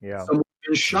hurt. Yeah. Someone's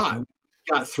been shot.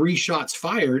 Got 3 shots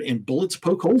fired and bullets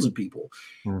poke holes in people.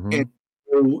 And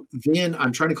so then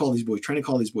I'm trying to call these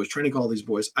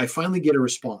boys. I finally get a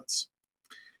response.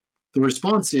 The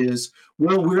response is,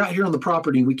 well, we're out here on the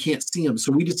property and we can't see them, so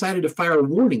we decided to fire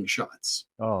warning shots.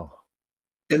 Oh.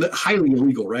 And that's highly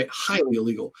illegal, right? Highly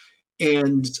illegal.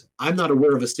 And I'm not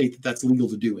aware of a state that's legal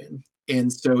to do in.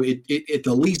 And so it at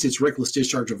the least, it's reckless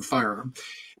discharge of a firearm.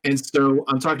 And so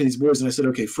I'm talking to these boys and I said,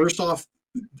 okay, first off,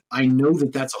 I know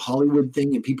that that's a Hollywood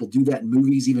thing and people do that in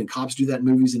movies, even cops do that in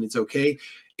movies, and it's okay.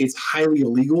 It's highly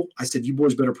illegal. I said, you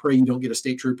boys better pray you don't get a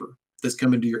state trooper that's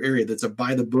coming to your area that's a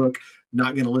by the book,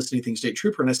 not going to listen to anything state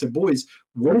trooper. And I said, boys,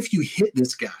 what if you hit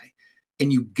this guy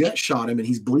and you gut shot him and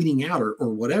he's bleeding out or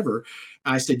whatever?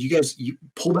 I said, you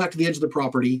pull back to the edge of the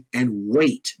property and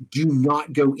wait. Do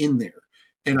not go in there.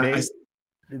 And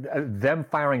them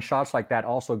firing shots like that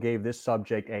also gave this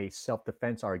subject a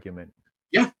self-defense argument.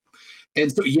 Yeah.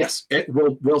 And so, yes,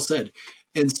 well said.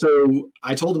 And so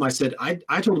I told them, I said, I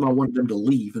told them I wanted them to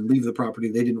leave the property.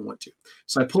 They didn't want to.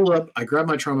 So I pull up, I grab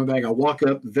my trauma bag, I walk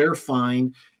up, they're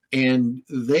fine. And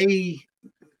they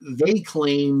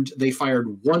claimed they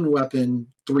fired 1 weapon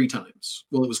 3 times.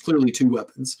 Well, it was clearly 2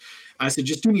 weapons. I said,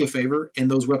 just do me a favor. And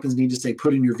those weapons need to say,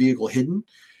 put in your vehicle hidden.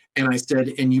 And I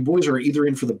said, and you boys are either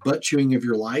in for the butt chewing of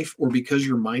your life, or because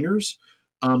you're minors,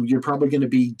 you're probably going to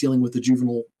be dealing with a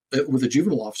juvenile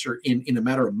officer in a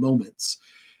matter of moments.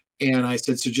 And I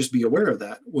said, so just be aware of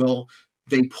that. Well,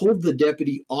 they pulled the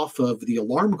deputy off of the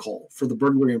alarm call for the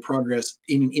burglary in progress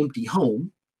in an empty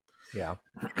home. Yeah.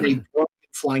 And they brought him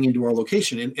flying into our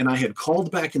location. And I had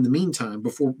called back in the meantime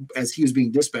as he was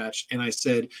being dispatched. And I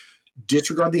said,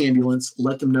 disregard the ambulance.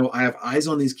 Let them know I have eyes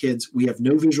on these kids. We have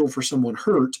no visual for someone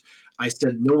hurt. I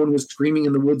said, no one was screaming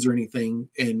in the woods or anything.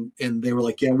 And they were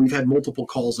like, yeah, we've had multiple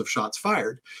calls of shots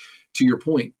fired, to your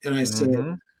point. And I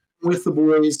said, with the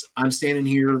boys, I'm standing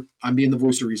here, I'm being the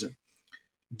voice of reason.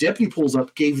 Deputy pulls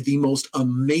up, gave the most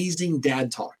amazing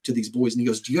dad talk to these boys. And he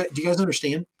goes, do you guys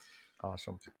understand?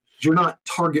 Awesome. You're not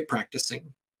target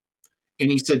practicing.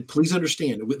 And he said, please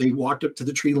understand, they walked up to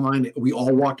the tree line. We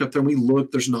all walked up there and we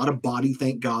looked. There's not a body,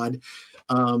 thank God.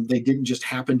 They didn't just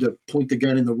happen to point the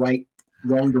gun in the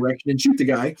wrong direction and shoot the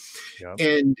guy. Yep.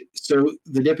 And so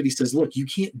the deputy says, look, you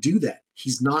can't do that.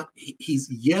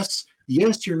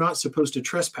 Yes, you're not supposed to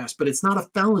trespass, but it's not a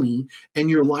felony and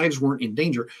your lives weren't in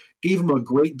danger. Gave him a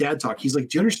great dad talk. He's like,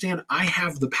 do you understand? I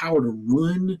have the power to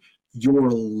ruin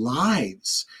your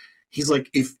lives. He's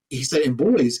like, he said, and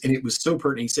boys, and it was so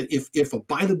pertinent. He said, if a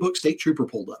by the book state trooper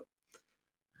pulled up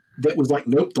that was like,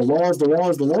 nope, the law is the law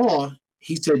is the law.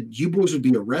 He said, you boys would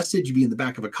be arrested. You'd be in the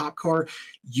back of a cop car.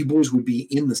 You boys would be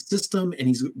in the system. And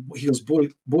he goes,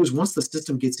 boys, once the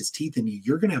system gets its teeth in you,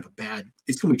 you're going to have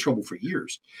it's going to be trouble for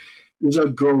years. It was a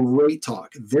great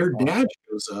talk. Their dad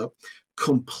shows up,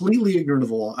 completely ignorant of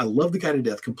the law. I love the guy to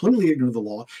death, completely ignorant of the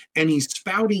law. And he's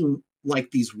spouting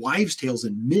like these wives' tales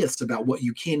and myths about what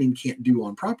you can and can't do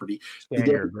on property. Stand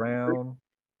your ground.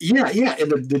 Yeah.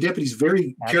 And the deputy's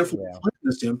very carefully explaining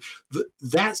this to him.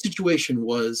 That situation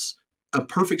was a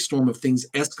perfect storm of things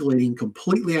escalating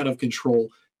completely out of control,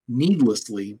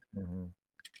 needlessly. Mm-hmm.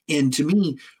 And to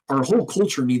me, our whole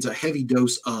culture needs a heavy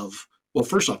dose of, well,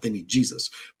 first off, they need Jesus,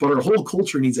 but our whole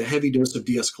culture needs a heavy dose of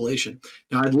de-escalation.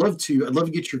 Now, I'd love to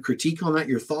get your critique on that,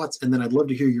 your thoughts, and then I'd love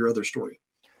to hear your other story.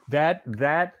 Let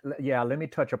me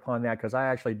touch upon that because I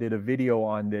actually did a video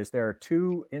on this. There are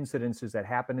two incidences that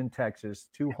happened in Texas,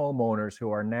 two homeowners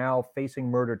who are now facing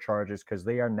murder charges because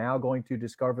they are now going to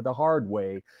discover the hard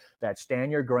way that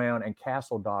stand your ground and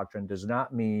castle doctrine does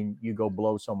not mean you go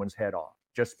blow someone's head off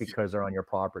just because they're on your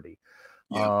property.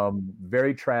 Yeah.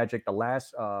 Very tragic. The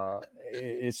last,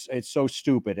 it's so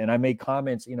stupid. And I made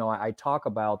comments, I talk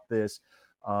about this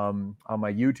on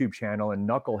my YouTube channel and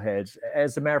knuckleheads.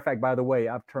 As a matter of fact, by the way,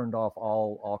 I've turned off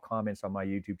all comments on my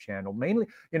YouTube channel. Mainly,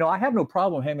 I have no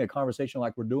problem having a conversation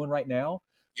like we're doing right now.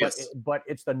 Yes. But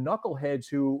it's the knuckleheads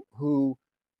who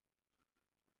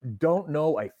don't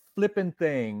know a flipping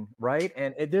thing, right?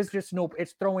 And there's just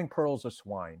it's throwing pearls of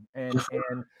swine.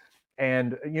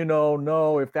 And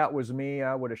no, if that was me,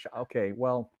 I would have shot. Okay,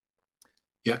 well.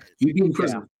 Yeah, you'd be in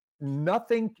prison. Yeah,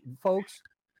 nothing, folks.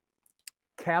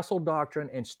 Castle doctrine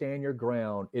and stand your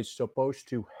ground is supposed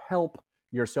to help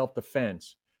your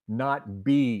self-defense, not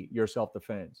be your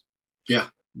self-defense. Yeah.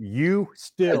 You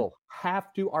still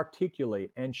have to articulate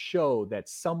and show that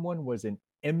someone was in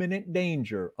imminent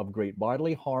danger of great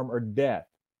bodily harm or death.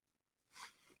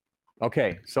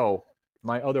 Okay, so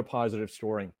my other positive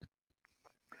story.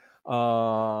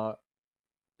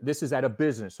 This is at a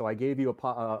business. So I gave you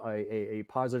a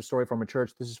positive story from a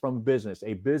church. This is from a business.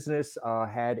 A business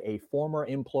had a former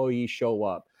employee show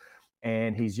up,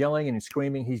 and he's yelling and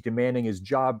screaming. He's demanding his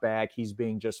job back. He's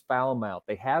being just foul-mouthed.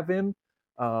 They have him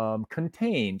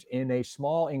contained in a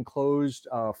small enclosed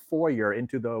foyer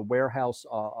into the warehouse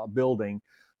building.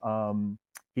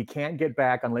 He can't get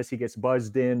back unless he gets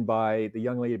buzzed in by the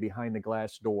young lady behind the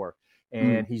glass door.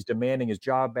 And he's demanding his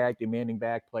job back, demanding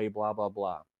back pay, blah, blah,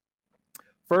 blah.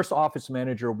 First office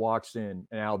manager walks in.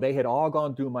 Now, they had all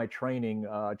gone through my training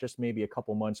just maybe a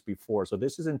couple months before. So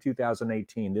this is in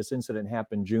 2018. This incident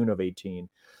happened June of 18.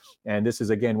 And this is,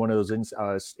 again, one of those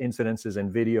incidences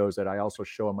and videos that I also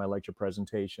show in my lecture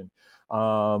presentation.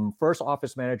 First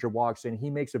office manager walks in. He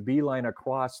makes a beeline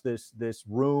across this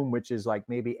room, which is like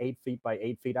maybe 8 feet by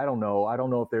 8 feet. I don't know. I don't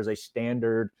know if there's a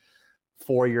standard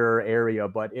foyer area,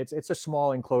 but it's a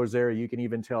small enclosed area. You can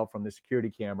even tell from the security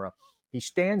camera. He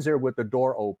stands there with the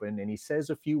door open and he says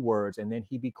a few words, and then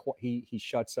he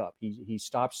shuts up. He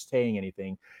stops saying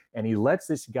anything, and he lets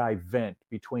this guy vent.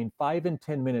 Between 5 and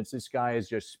 10 minutes, this guy is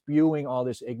just spewing all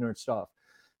this ignorant stuff.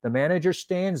 The manager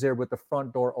stands there with the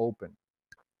front door open.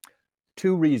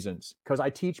 Two reasons, because I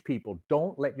teach people,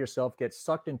 don't let yourself get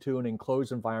sucked into an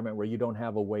enclosed environment where you don't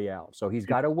have a way out. So he's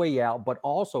got a way out, but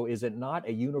also, is it not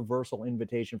a universal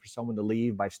invitation for someone to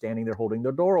leave by standing there holding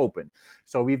the door open?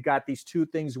 So we've got these two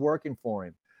things working for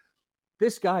him.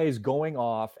 This guy is going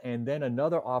off, and then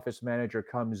another office manager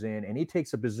comes in and he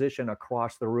takes a position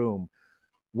across the room.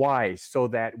 Why? So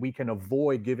that we can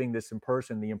avoid giving this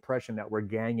person the impression that we're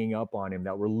ganging up on him,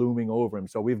 that we're looming over him.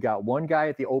 So we've got one guy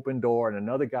at the open door and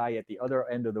another guy at the other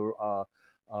end of the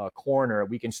corner.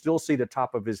 We can still see the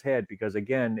top of his head because,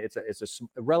 again, it's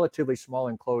a relatively small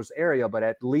enclosed area, but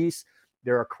at least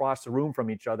they're across the room from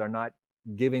each other, not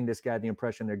giving this guy the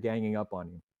impression they're ganging up on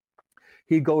him.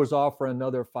 He goes off for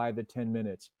another 5 to 10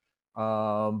 minutes.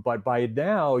 But by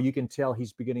now, you can tell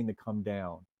he's beginning to come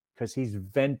down, because he's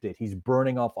vented, he's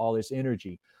burning off all this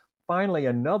energy. Finally,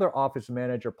 another office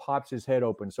manager pops his head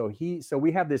open. So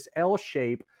we have this L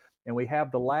shape, and we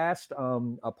have the last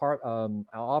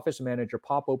office manager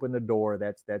pop open the door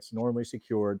that's normally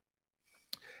secured.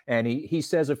 And he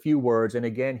says a few words, and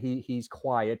again he's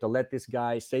quiet to let this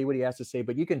guy say what he has to say,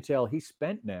 but you can tell he's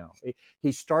spent now.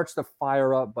 He starts to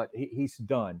fire up, but he's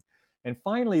done. And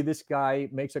finally this guy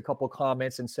makes a couple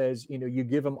comments and says, you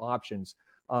give him options.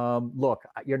 Look,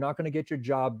 you're not going to get your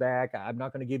job back. I'm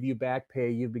not going to give you back pay.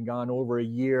 You've been gone over a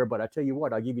year, but I tell you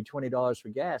what, I'll give you $20 for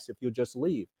gas if you'll just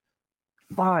leave.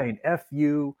 Fine, F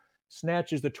you.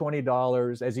 Snatches the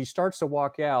 $20. As he starts to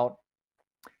walk out,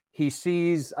 he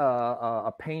sees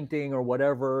a painting or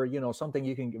whatever, something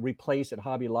you can replace at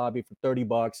Hobby Lobby for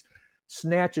 $30,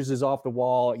 snatches it off the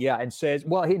wall. Yeah. And says,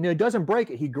 well, he doesn't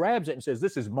break it. He grabs it and says,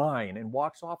 this is mine, and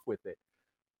walks off with it.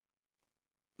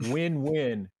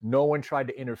 Win-win. No one tried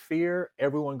to interfere.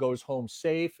 Everyone goes home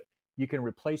safe. You can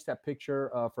replace that picture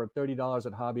for $30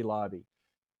 at Hobby Lobby.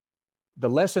 The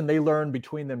lesson they learned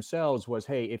between themselves was,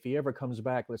 hey, if he ever comes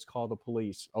back, let's call the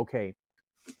police. Okay.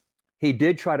 He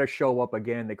did try to show up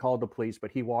again. They called the police, but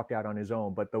he walked out on his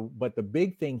own. But the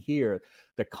big thing here,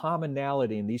 the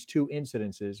commonality in these two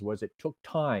incidences was it took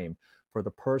time for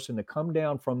the person to come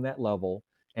down from that level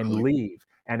and leave.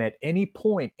 And at any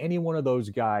point, any one of those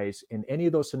guys in any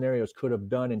of those scenarios could have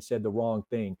done and said the wrong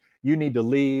thing. You need to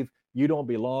leave. You don't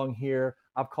belong here.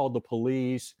 I've called the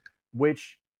police,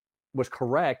 which was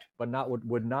correct, but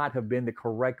would not have been the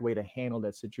correct way to handle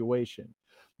that situation.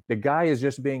 The guy is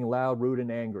just being loud, rude,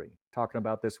 and angry, talking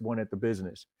about this one at the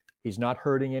business. He's not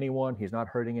hurting anyone. He's not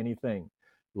hurting anything.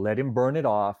 Let him burn it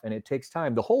off, and it takes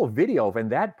time. The whole video in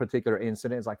that particular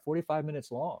incident is like 45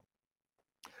 minutes long.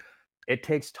 It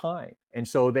takes time. And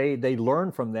so they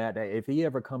learn from that. If he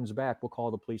ever comes back, we'll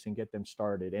call the police and get them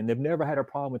started. And they've never had a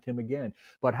problem with him again.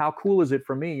 But how cool is it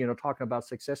for me, talking about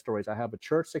success stories? I have a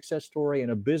church success story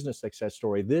and a business success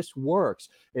story. This works.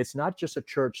 It's not just a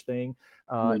church thing.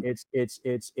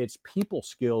 It's people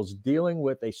skills, dealing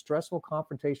with a stressful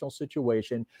confrontational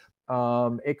situation.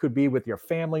 It could be with your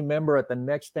family member at the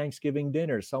next Thanksgiving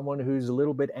dinner, someone who's a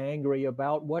little bit angry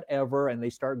about whatever, and they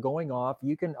start going off.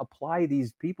 You can apply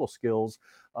these people skills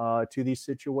to these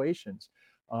situations.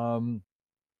 And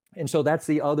so that's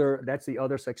the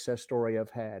other success story I've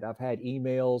had. I've had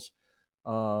emails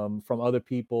from other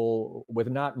people with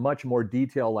not much more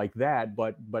detail like that,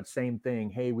 but same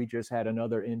thing. Hey, we just had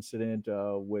another incident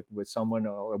with someone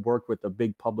worked with a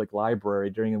big public library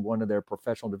during one of their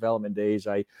professional development days.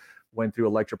 I went through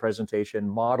a lecture presentation,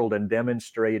 modeled and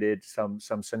demonstrated some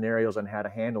scenarios on how to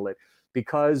handle it.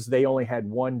 Because they only had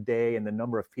one day and the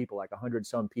number of people, like 100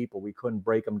 some people, we couldn't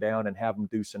break them down and have them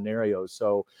do scenarios.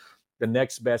 So the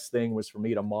next best thing was for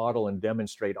me to model and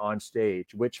demonstrate on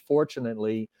stage, which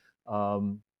fortunately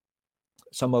some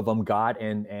of them got,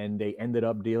 and they ended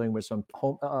up dealing with some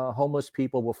homeless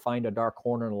people will find a dark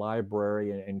corner in the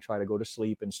library and try to go to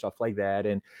sleep and stuff like that.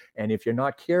 And if you're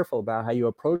not careful about how you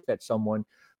approach that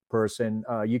person,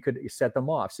 you could set them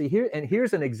off. See,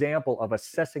 here's an example of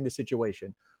assessing the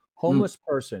situation. Homeless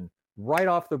person, right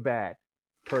off the bat,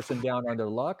 person down on their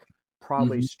luck,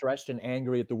 probably stressed and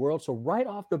angry at the world. So right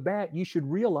off the bat, you should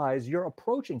realize you're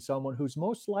approaching someone who's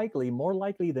more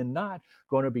likely than not,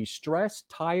 going to be stressed,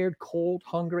 tired, cold,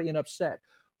 hungry, and upset.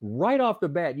 Right off the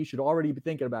bat, you should already be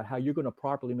thinking about how you're going to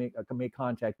properly make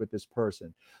contact with this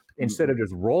person, instead of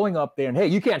just rolling up there and, hey,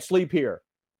 you can't sleep here.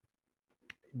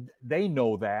 They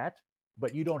know that.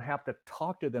 But you don't have to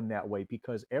talk to them that way,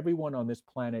 because everyone on this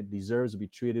planet deserves to be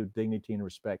treated with dignity and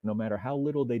respect, no matter how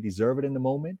little they deserve it in the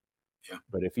moment. Yeah.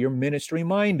 But if you're ministry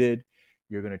minded,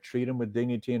 you're going to treat them with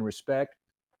dignity and respect.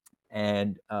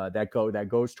 And that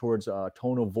goes towards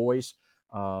tone of voice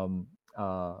and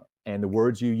the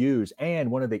words you use.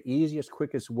 And one of the easiest,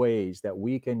 quickest ways that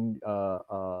we can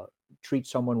treat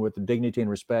someone with dignity and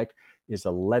respect is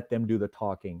to let them do the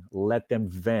talking, let them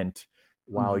vent,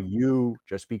 while you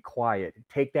just be quiet.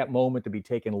 Take that moment to be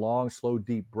taking long, slow,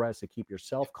 deep breaths to keep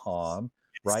yourself calm,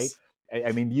 right?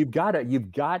 I mean, you've got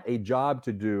a job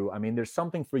to do. I mean, there's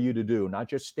something for you to do, not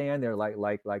just stand there like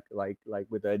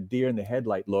with a deer in the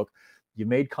headlight look. You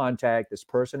made contact. This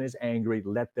person is angry.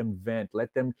 Let them vent.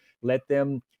 Let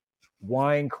them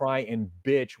whine, cry, and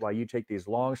bitch while you take these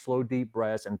long, slow, deep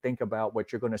breaths and think about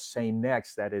what you're going to say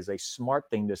next. That is a smart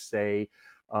thing to say.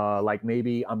 Like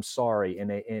maybe I'm sorry,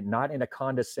 and not in a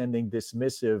condescending,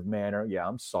 dismissive manner. Yeah,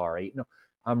 I'm sorry. No,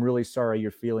 I'm really sorry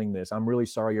you're feeling this. I'm really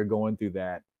sorry you're going through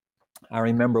that. I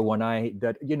remember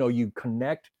you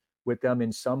connect with them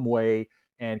in some way.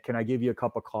 And can I give you a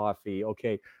cup of coffee?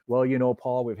 Okay. Well,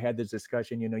 Paul, we've had this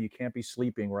discussion. You can't be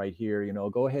sleeping right here.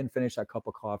 Go ahead and finish that cup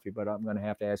of coffee, but I'm going to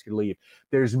have to ask you to leave.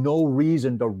 There's no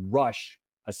reason to rush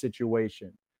a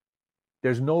situation.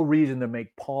 There's no reason to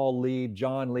make Paul leave,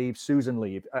 John leave, Susan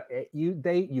leave.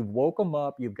 You've woke them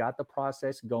up. You've got the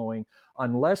process going,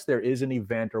 unless there is an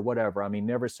event or whatever. I mean,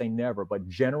 never say never, but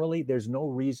generally, there's no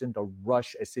reason to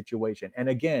rush a situation. And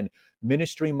again,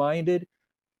 ministry minded.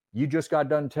 You just got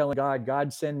done telling God,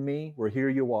 God send me. Well, here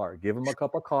you are. Give them a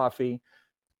cup of coffee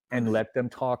and let them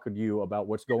talk to you about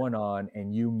what's going on,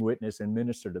 and you witness and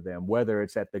minister to them, whether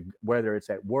it's at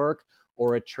work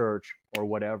or at church or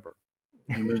whatever.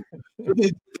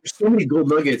 There's so many gold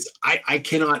nuggets. I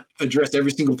cannot address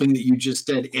every single thing that you just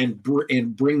said and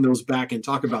bring those back and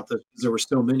talk about this, because there were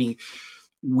so many.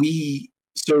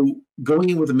 So going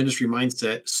in with a ministry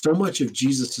mindset, so much of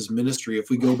Jesus's ministry, if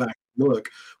we go back and look,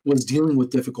 was dealing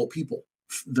with difficult people.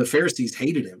 The Pharisees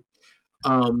hated him.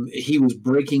 He was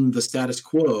breaking the status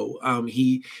quo.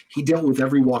 He dealt with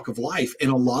every walk of life,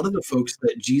 and a lot of the folks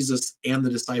that Jesus and the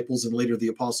disciples and later the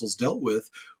apostles dealt with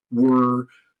were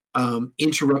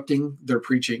interrupting their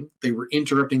preaching. They were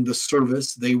interrupting the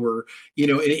service. They were,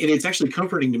 and it's actually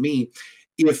comforting to me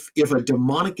if a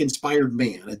demonic inspired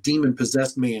man, a demon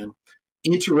possessed man,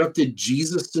 interrupted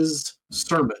Jesus's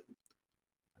sermon.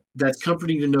 That's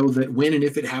comforting to know that when and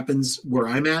if it happens where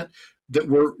I'm at, that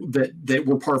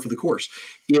we're par for the course.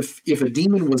 If a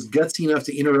demon was gutsy enough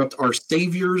to interrupt our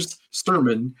Savior's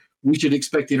sermon, we should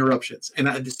expect interruptions.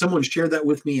 And someone shared that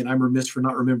with me, and I'm remiss for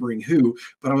not remembering who,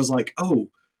 but I was like, oh,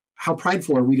 how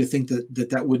prideful are we to think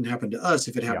that wouldn't happen to us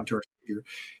if it happened to our Savior?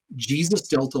 Jesus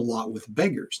dealt a lot with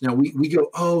beggars. Now we go,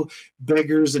 oh,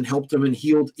 beggars, and helped them and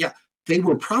healed. Yeah, they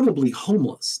were probably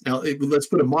homeless. Now let's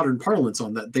put a modern parlance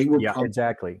on that. They were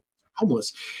exactly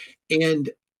homeless.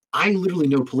 And I literally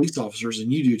know police officers,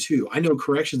 and you do too. I know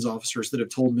corrections officers that have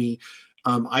told me,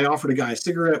 I offered a guy a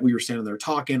cigarette. We were standing there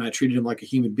talking. I treated him like a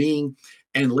human being.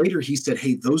 And later he said,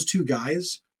 hey, those two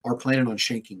guys are planning on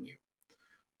shanking you.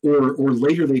 Or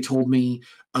later they told me,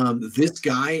 this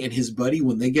guy and his buddy,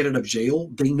 when they get out of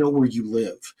jail, they know where you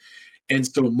live. And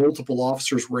so multiple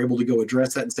officers were able to go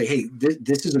address that and say, hey,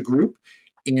 this is a group,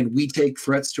 and we take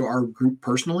threats to our group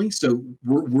personally. So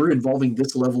we're involving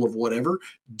this level of whatever.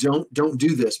 Don't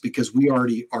do this, because we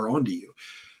already are onto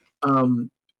you.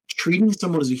 Treating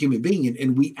someone as a human being,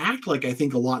 and we act like, I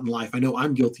think a lot in life, I know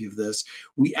I'm guilty of this,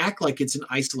 we act like it's an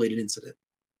isolated incident.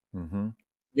 Mm-hmm.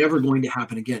 Never going to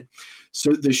happen again.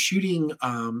 So the shooting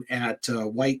at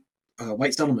White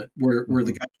Settlement, where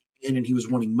the guy came in and he was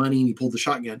wanting money and he pulled the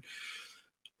shotgun.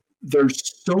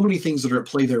 There's so many things that are at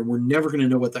play there. We're never going to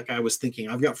know what that guy was thinking.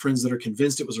 I've got friends that are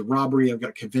convinced it was a robbery. I've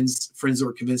got friends that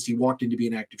were convinced he walked in to be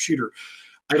an active shooter.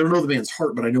 I don't know the man's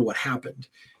heart, but I know what happened.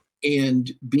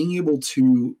 And being able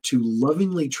to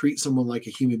lovingly treat someone like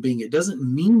a human being, it doesn't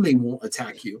mean they won't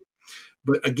attack you.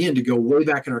 But again, to go way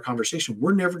back in our conversation,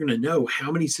 we're never going to know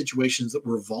how many situations that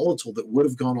were volatile that would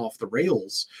have gone off the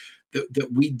rails that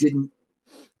we didn't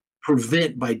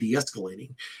prevent by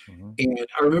de-escalating. Mm-hmm. And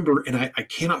I remember, and I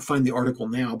cannot find the article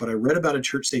now, but I read about a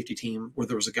church safety team where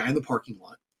there was a guy in the parking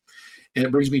lot. And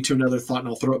it brings me to another thought, and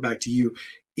I'll throw it back to you.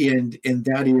 And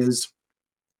that is,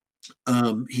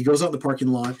 he goes out in the parking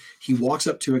lot. He walks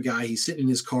up to a guy. He's sitting in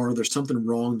his car. There's something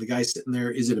wrong. The guy's sitting there.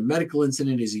 Is it a medical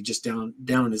incident? Is he just down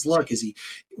in his luck? Is he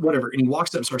whatever? And he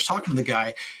walks up and starts talking to the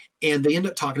guy. And they end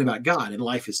up talking about God and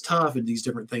life is tough and these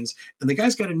different things. And the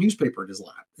guy's got a newspaper in his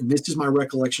lap. And this is my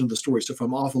recollection of the story. So if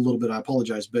I'm off a little bit, I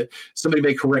apologize. But somebody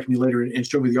may correct me later and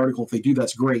show me the article. If they do,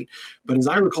 that's great. But as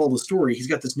I recall the story, he's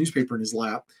got this newspaper in his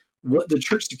lap. What the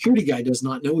church security guy does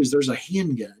not know is there's a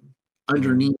handgun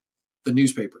underneath the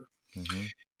newspaper. Mm-hmm.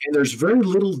 And there's very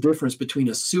little difference between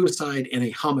a suicide and a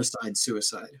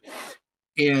homicide-suicide.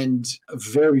 And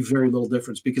very, very little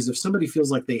difference, because if somebody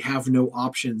feels like they have no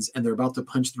options and they're about to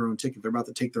punch their own ticket, they're about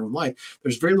to take their own life,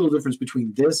 there's very little difference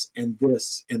between this and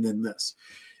then this.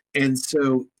 And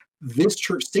so this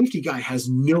church safety guy has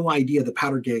no idea the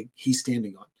powder keg he's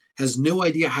standing on, has no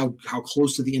idea how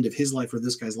close to the end of his life or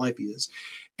this guy's life he is.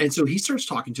 And so he starts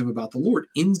talking to him about the Lord,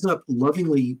 ends up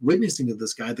lovingly witnessing to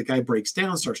this guy. The guy breaks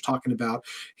down, starts talking about,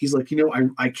 he's like,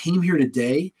 I came here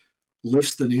today,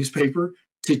 lifts the newspaper,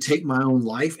 to take my own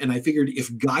life. And I figured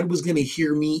if God was going to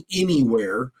hear me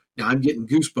anywhere, now I'm getting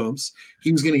goosebumps,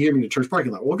 he was going to hear me in a church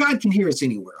parking lot. Well, God can hear us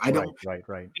anywhere. I don't right.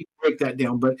 break that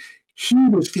down, but he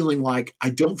was feeling like,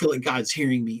 I don't feel like God's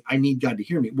hearing me. I need God to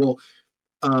hear me. Well,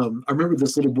 I remember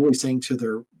this little boy saying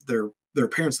to their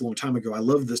parents a long time ago, I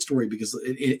love this story because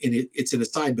it's an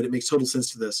aside, but it makes total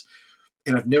sense to this.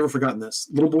 And I've never forgotten this.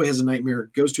 Little boy has a nightmare,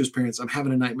 goes to his parents. I'm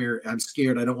having a nightmare. I'm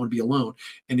scared. I don't want to be alone.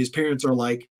 And his parents are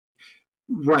like,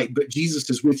 right, but Jesus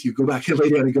is with you. Go back and lay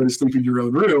down and go to sleep in your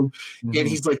own room. Mm-hmm. And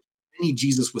he's like, I need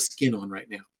Jesus with skin on right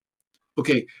now.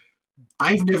 Okay,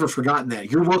 I've never forgotten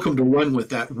that. You're welcome to run with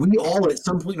that. We all at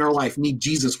some point in our life need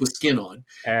Jesus with skin on.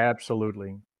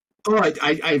 Absolutely. Oh,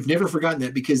 I've never forgotten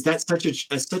that, because that's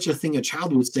such a thing a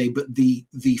child would say, but the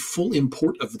full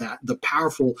import of that, the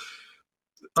powerful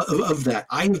of that.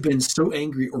 I have been so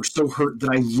angry or so hurt that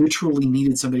I literally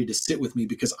needed somebody to sit with me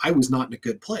because I was not in a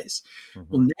good place.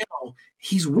 Mm-hmm. Well, now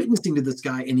he's witnessing to this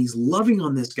guy and he's loving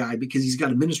on this guy because he's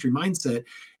got a ministry mindset,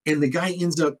 and the guy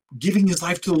ends up giving his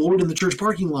life to the Lord in the church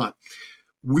parking lot.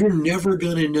 We're never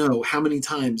going to know how many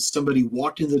times somebody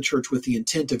walked into the church with the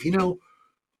intent of,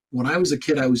 when I was a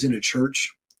kid, I was in a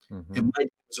church, Mm-hmm. and my dad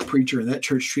was a preacher, and that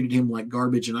church treated him like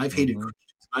garbage, and I've hated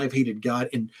Christians, I've hated God,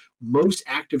 and most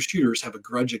active shooters have a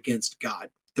grudge against God.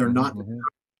 They're not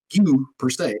you per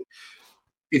se.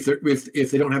 If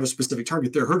they don't have a specific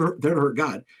target, they're to hurt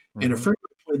God. And a friend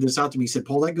pointed this out to me. He said,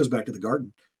 Paul, that goes back to the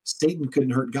garden. Satan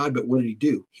couldn't hurt God, but what did he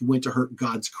do? He went to hurt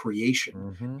God's creation,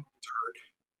 to hurt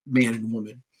man and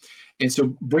woman. And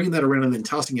so bringing that around and then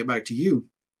tossing it back to you,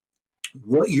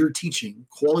 what you're teaching,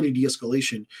 quality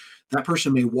de-escalation, that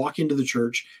person may walk into the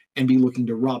church and be looking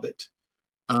to rob it.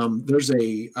 There's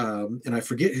and I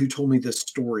forget who told me this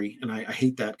story, and I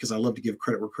hate that because I love to give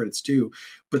credit where credit's due,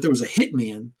 but there was a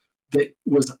hitman that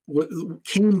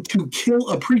came to kill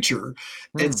a preacher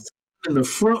and sat in the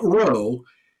front row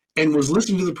and was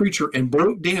listening to the preacher and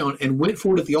broke down and went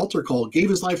forward at the altar call, gave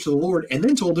his life to the Lord, and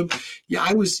then told him, yeah,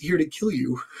 I was here to kill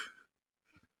you.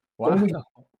 Wow.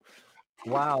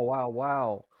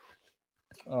 Wow.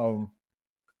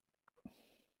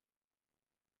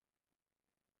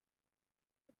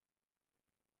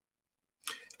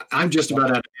 I'm just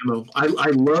about out of ammo.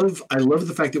 I love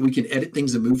the fact that we can edit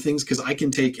things and move things, because I can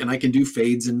do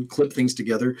fades and clip things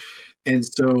together. And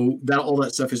so all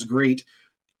that stuff is great.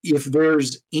 If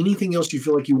there's anything else you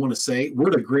feel like you want to say, we're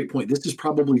at a great point. This is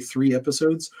probably 3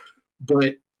 episodes,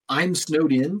 but I'm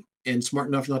snowed in and smart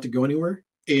enough not to go anywhere.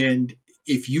 And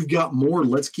if you've got more,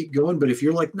 let's keep going. But if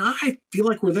you're like, nah, I feel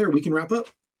like we're there, we can wrap up.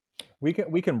 We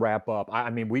can wrap up. I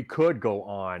mean, we could go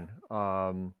on,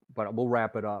 but we'll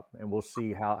wrap it up and we'll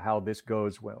see how this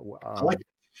goes. I like it.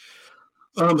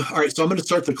 All right, so I'm going to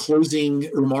start the closing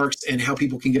remarks and how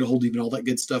people can get a hold of you and all that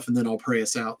good stuff, and then I'll pray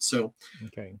us out. So,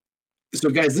 okay. So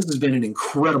guys, this has been an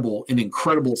incredible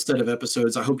set of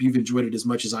episodes. I hope you've enjoyed it as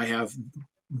much as I have.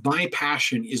 My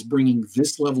passion is bringing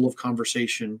this level of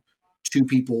conversation to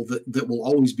people that will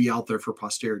always be out there for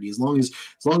posterity. As long as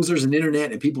there's an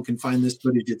internet and people can find this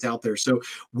footage, it's out there. So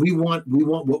we want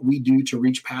what we do to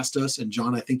reach past us. And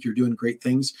John, I think you're doing great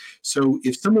things. So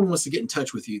if someone wants to get in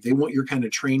touch with you, they want your kind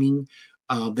of training,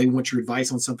 they want your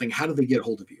advice on something, how do they get a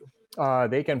hold of you?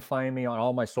 They can find me on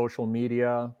all my social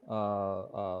media,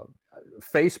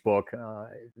 Facebook.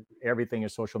 Everything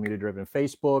is social media driven.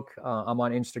 Facebook. I'm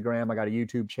on Instagram. I got a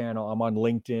YouTube channel. I'm on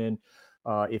LinkedIn.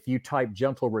 If you type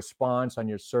gentle response on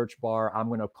your search bar, I'm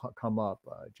going to come up,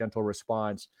 gentle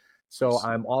response. So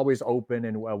I'm always open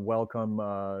and welcome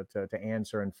to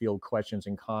answer and field questions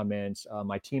and comments.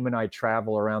 My team and I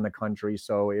travel around the country.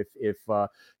 So if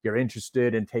you're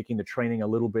interested in taking the training a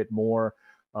little bit more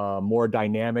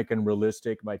dynamic and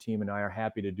realistic, my team and I are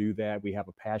happy to do that. We have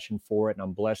a passion for it, and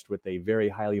I'm blessed with a very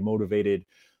highly motivated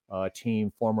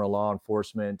team, former law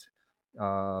enforcement.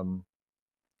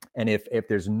 And if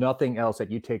there's nothing else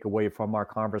that you take away from our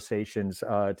conversations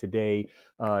today,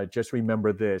 just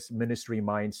remember this: ministry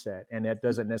mindset. And that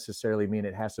doesn't necessarily mean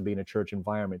it has to be in a church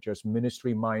environment, just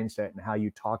ministry mindset and how you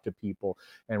talk to people.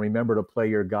 And remember to play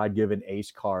your God-given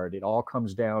ACE card. It all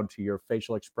comes down to your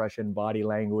facial expression, body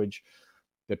language,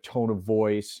 the tone of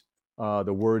voice,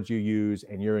 the words you use,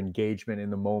 and your engagement in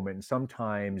the moment. And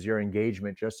sometimes your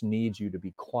engagement just needs you to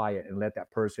be quiet and let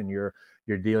that person you're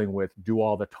dealing with do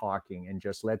all the talking, and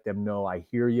just let them know, I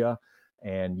hear you,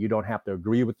 and you don't have to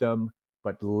agree with them,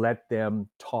 but let them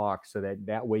talk, so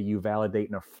that way you validate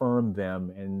and affirm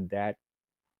them, and that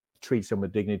treats them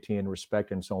with dignity and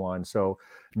respect and so on. So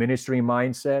ministry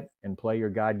mindset, and play your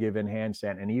God-given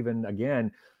handset, and even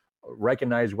again,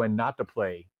 recognize when not to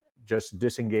play. Just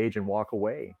disengage and walk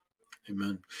away.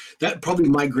 Amen. That probably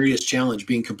my greatest challenge,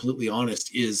 being completely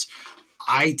honest, is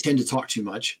I tend to talk too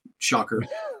much. Shocker.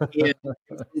 And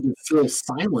I tend to fill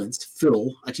silence.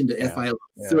 I tend to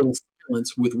fill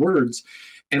silence with words.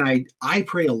 And I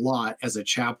pray a lot as a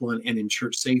chaplain and in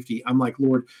church safety. I'm like,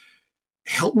 Lord,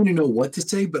 help me to know what to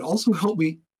say, but also help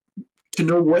me to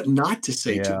know what not to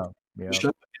say.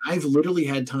 I've literally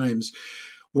had times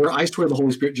where I swear the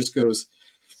Holy Spirit just goes,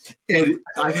 and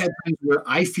I've had times where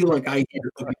I feel like I hear,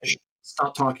 okay,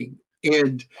 stop talking.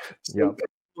 And so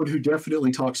someone who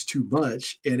definitely talks too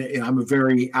much, and I'm a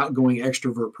very outgoing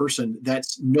extrovert person,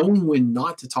 that's knowing when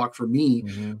not to talk for me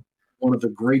one of the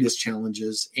greatest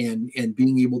challenges, and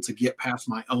being able to get past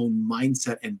my own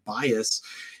mindset and bias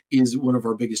is one of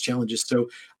our biggest challenges. So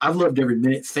I've loved every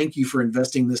minute. Thank you for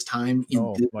investing this time in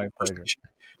Oh, this my pleasure. conversation.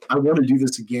 I want to do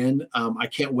this again. I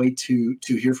can't wait to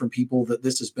hear from people that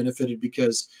this has benefited,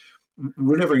 because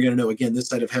we're never going to know, again, this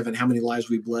side of heaven, how many lives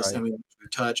we've blessed, Right. how many lives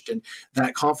we've touched. And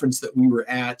that conference that we were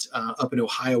at up in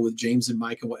Ohio with James and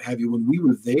Mike and what have you, when we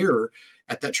were there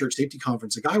at that church safety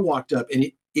conference, a guy walked up, and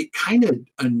it kind of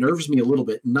unnerves me a little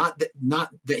bit. Not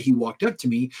that he walked up to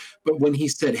me, but when he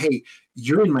said, "Hey,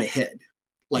 you're in my head,"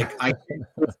 like I can't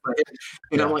lift my head.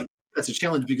 And Yeah. I'm like, that's a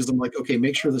challenge, because I'm like, okay,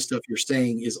 make sure the stuff you're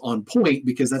saying is on point,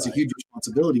 because that's a Right. huge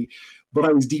responsibility. But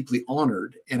I was deeply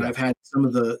honored, and Yeah. I've had some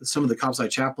of the cops I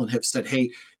chaplain have said,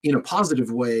 "Hey, in a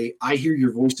positive way, I hear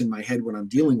your voice in my head when I'm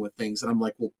dealing with things," and I'm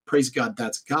like, "Well, praise God,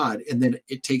 that's God." And then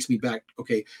it takes me back,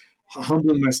 okay,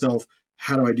 humbling myself.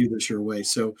 How do I do this your way?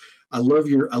 So I love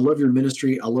your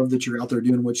ministry. I love that you're out there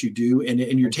doing what you do, and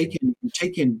you're Thank you.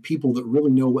 taking people that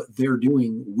really know what they're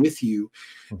doing with you.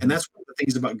 And Mhm. that's one of the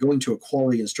things about going to a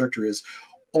quality instructor is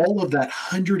all of that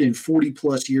 140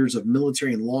 plus years of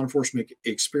military and law enforcement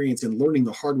experience and learning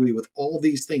the hard way with all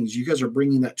these things. You guys are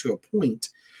bringing that to a point.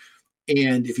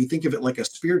 And if you think of it like a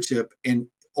spear tip, and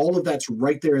all of that's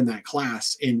right there in that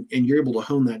class, and you're able to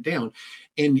hone that down.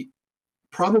 And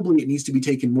probably it needs to be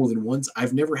taken more than once.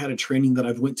 I've never had a training that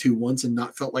I've went to once and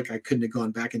not felt like I couldn't have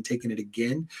gone back and taken it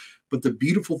again. But the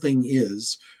beautiful thing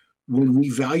is, when we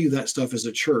value that stuff as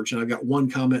a church, and I've got one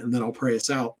comment and then I'll pray us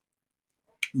out.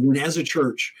 When, as a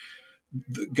church,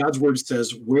 God's word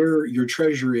says, where your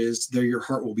treasure is, there your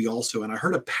heart will be also. And I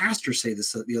heard a pastor say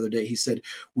this the other day. He said,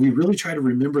 we really try to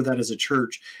remember that as a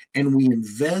church, and we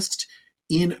invest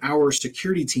in our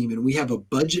security team, and we have a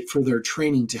budget for their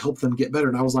training to help them get better.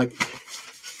 And I was like,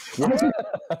 what?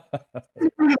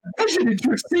 Budget in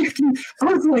church safety? I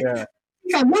was like, Yeah.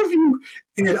 I love you.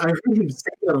 And I heard him say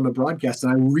that on the broadcast,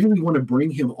 and I really want to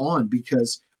bring him on,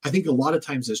 because I think a lot of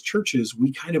times as churches,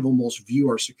 we kind of almost view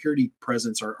our security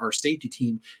presence, our safety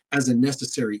team, as a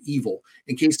necessary evil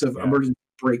in case of Yeah. emergency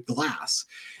break glass.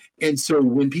 And so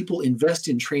when people invest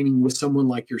in training with someone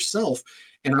like yourself,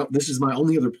 and this is my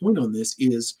only other point on this,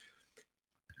 is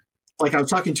like, I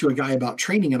was talking to a guy about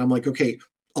training, and I'm like, okay,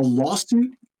 a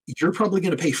lawsuit, you're probably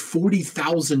going to pay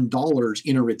 $40,000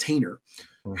 in a retainer.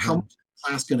 How Mhm. much is the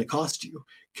class going to cost you?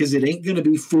 Because it ain't going to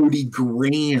be 40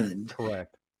 grand.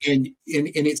 Correct. And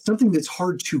it's something that's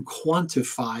hard to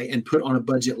quantify and put on a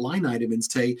budget line item and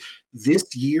say,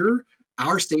 this year,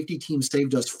 our safety team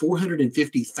saved us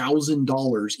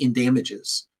 $450,000 in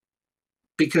damages,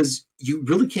 because you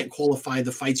really can't qualify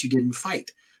the fights you didn't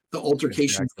fight, the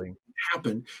altercations that Exactly.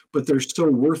 happen, but they're so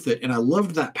worth it. And I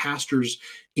loved that pastor's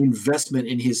investment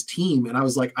in his team. And I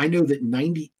was like, I know that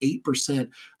 98%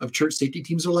 of church safety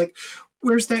teams are like,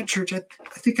 where's that church? I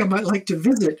think I might like to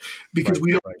visit, because Right.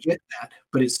 we don't Right. get that,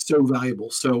 but it's so valuable.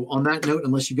 So on that note,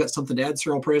 unless you've got something to add,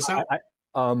 sir, I'll pray us out.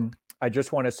 I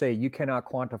just want to say, you cannot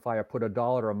quantify or put a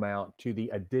dollar amount to the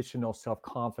additional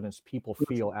self-confidence people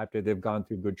feel after they've gone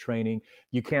through good training.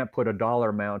 You can't put a dollar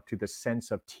amount to the sense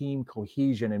of team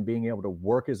cohesion and being able to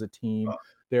work as a team.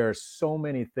 There are so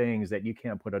many things that you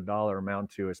can't put a dollar amount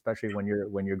to, especially when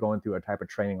you're going through a type of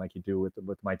training like you do with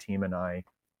my team and I.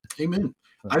 Amen.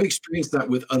 I've experienced that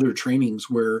with other trainings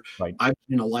where Right. I've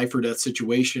been in a life or death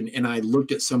situation, and I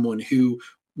looked at someone who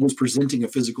was presenting a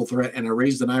physical threat, and I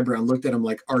raised an eyebrow and looked at him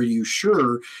like, are you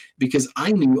sure? Because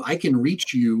I knew I can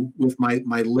reach you with my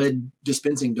lead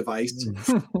dispensing device.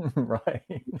 Right.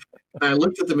 And I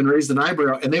looked at them and raised an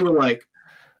eyebrow, and they were like,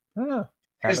 Have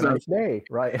a not nice day.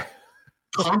 Right.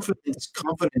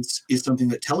 confidence is something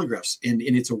that telegraphs, and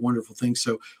it's a wonderful thing.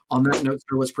 So on that note,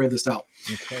 sir, let's pray this out.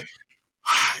 Okay.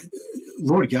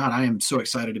 Lord God, I am so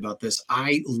excited about this.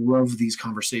 I love these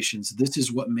conversations. This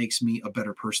is what makes me a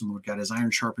better person, Lord God. As iron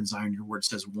sharpens iron, your word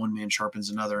says one man sharpens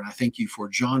another. And I thank you for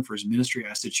John, for his ministry. I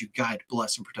ask that you guide,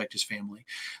 bless, and protect his family.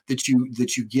 That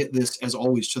you get this, as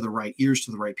always, to the right ears,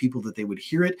 to the right people, that they would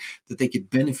hear it, that they could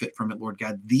benefit from it, Lord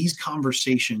God. These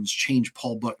conversations change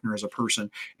Paul Buckner as a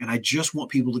person. And I just want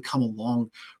people to come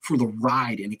along for the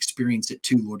ride and experience it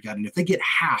too, Lord God. And if they get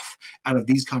half out of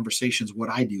these conversations, what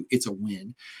I do, it's a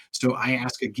win. So I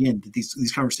ask again that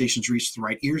these conversations reach the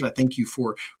right ears. I thank you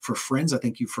for friends. I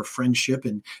thank you for friendship.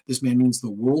 And this man means the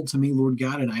world to me, Lord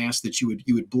God. And I ask that you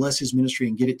would bless his ministry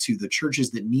and get it to the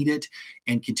churches that need it,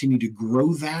 and continue to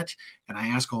grow that. And I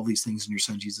ask all these things in your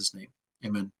son, Jesus' name.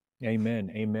 Amen.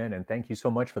 Amen. Amen. And thank you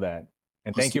so much for that.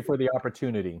 And Let's thank you for the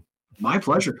opportunity. My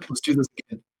pleasure. Let's do this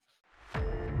again.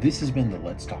 This has been the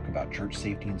Let's Talk About Church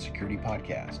Safety and Security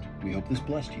podcast. We hope this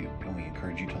blessed you, and we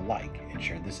encourage you to like and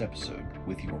share this episode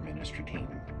with your ministry team.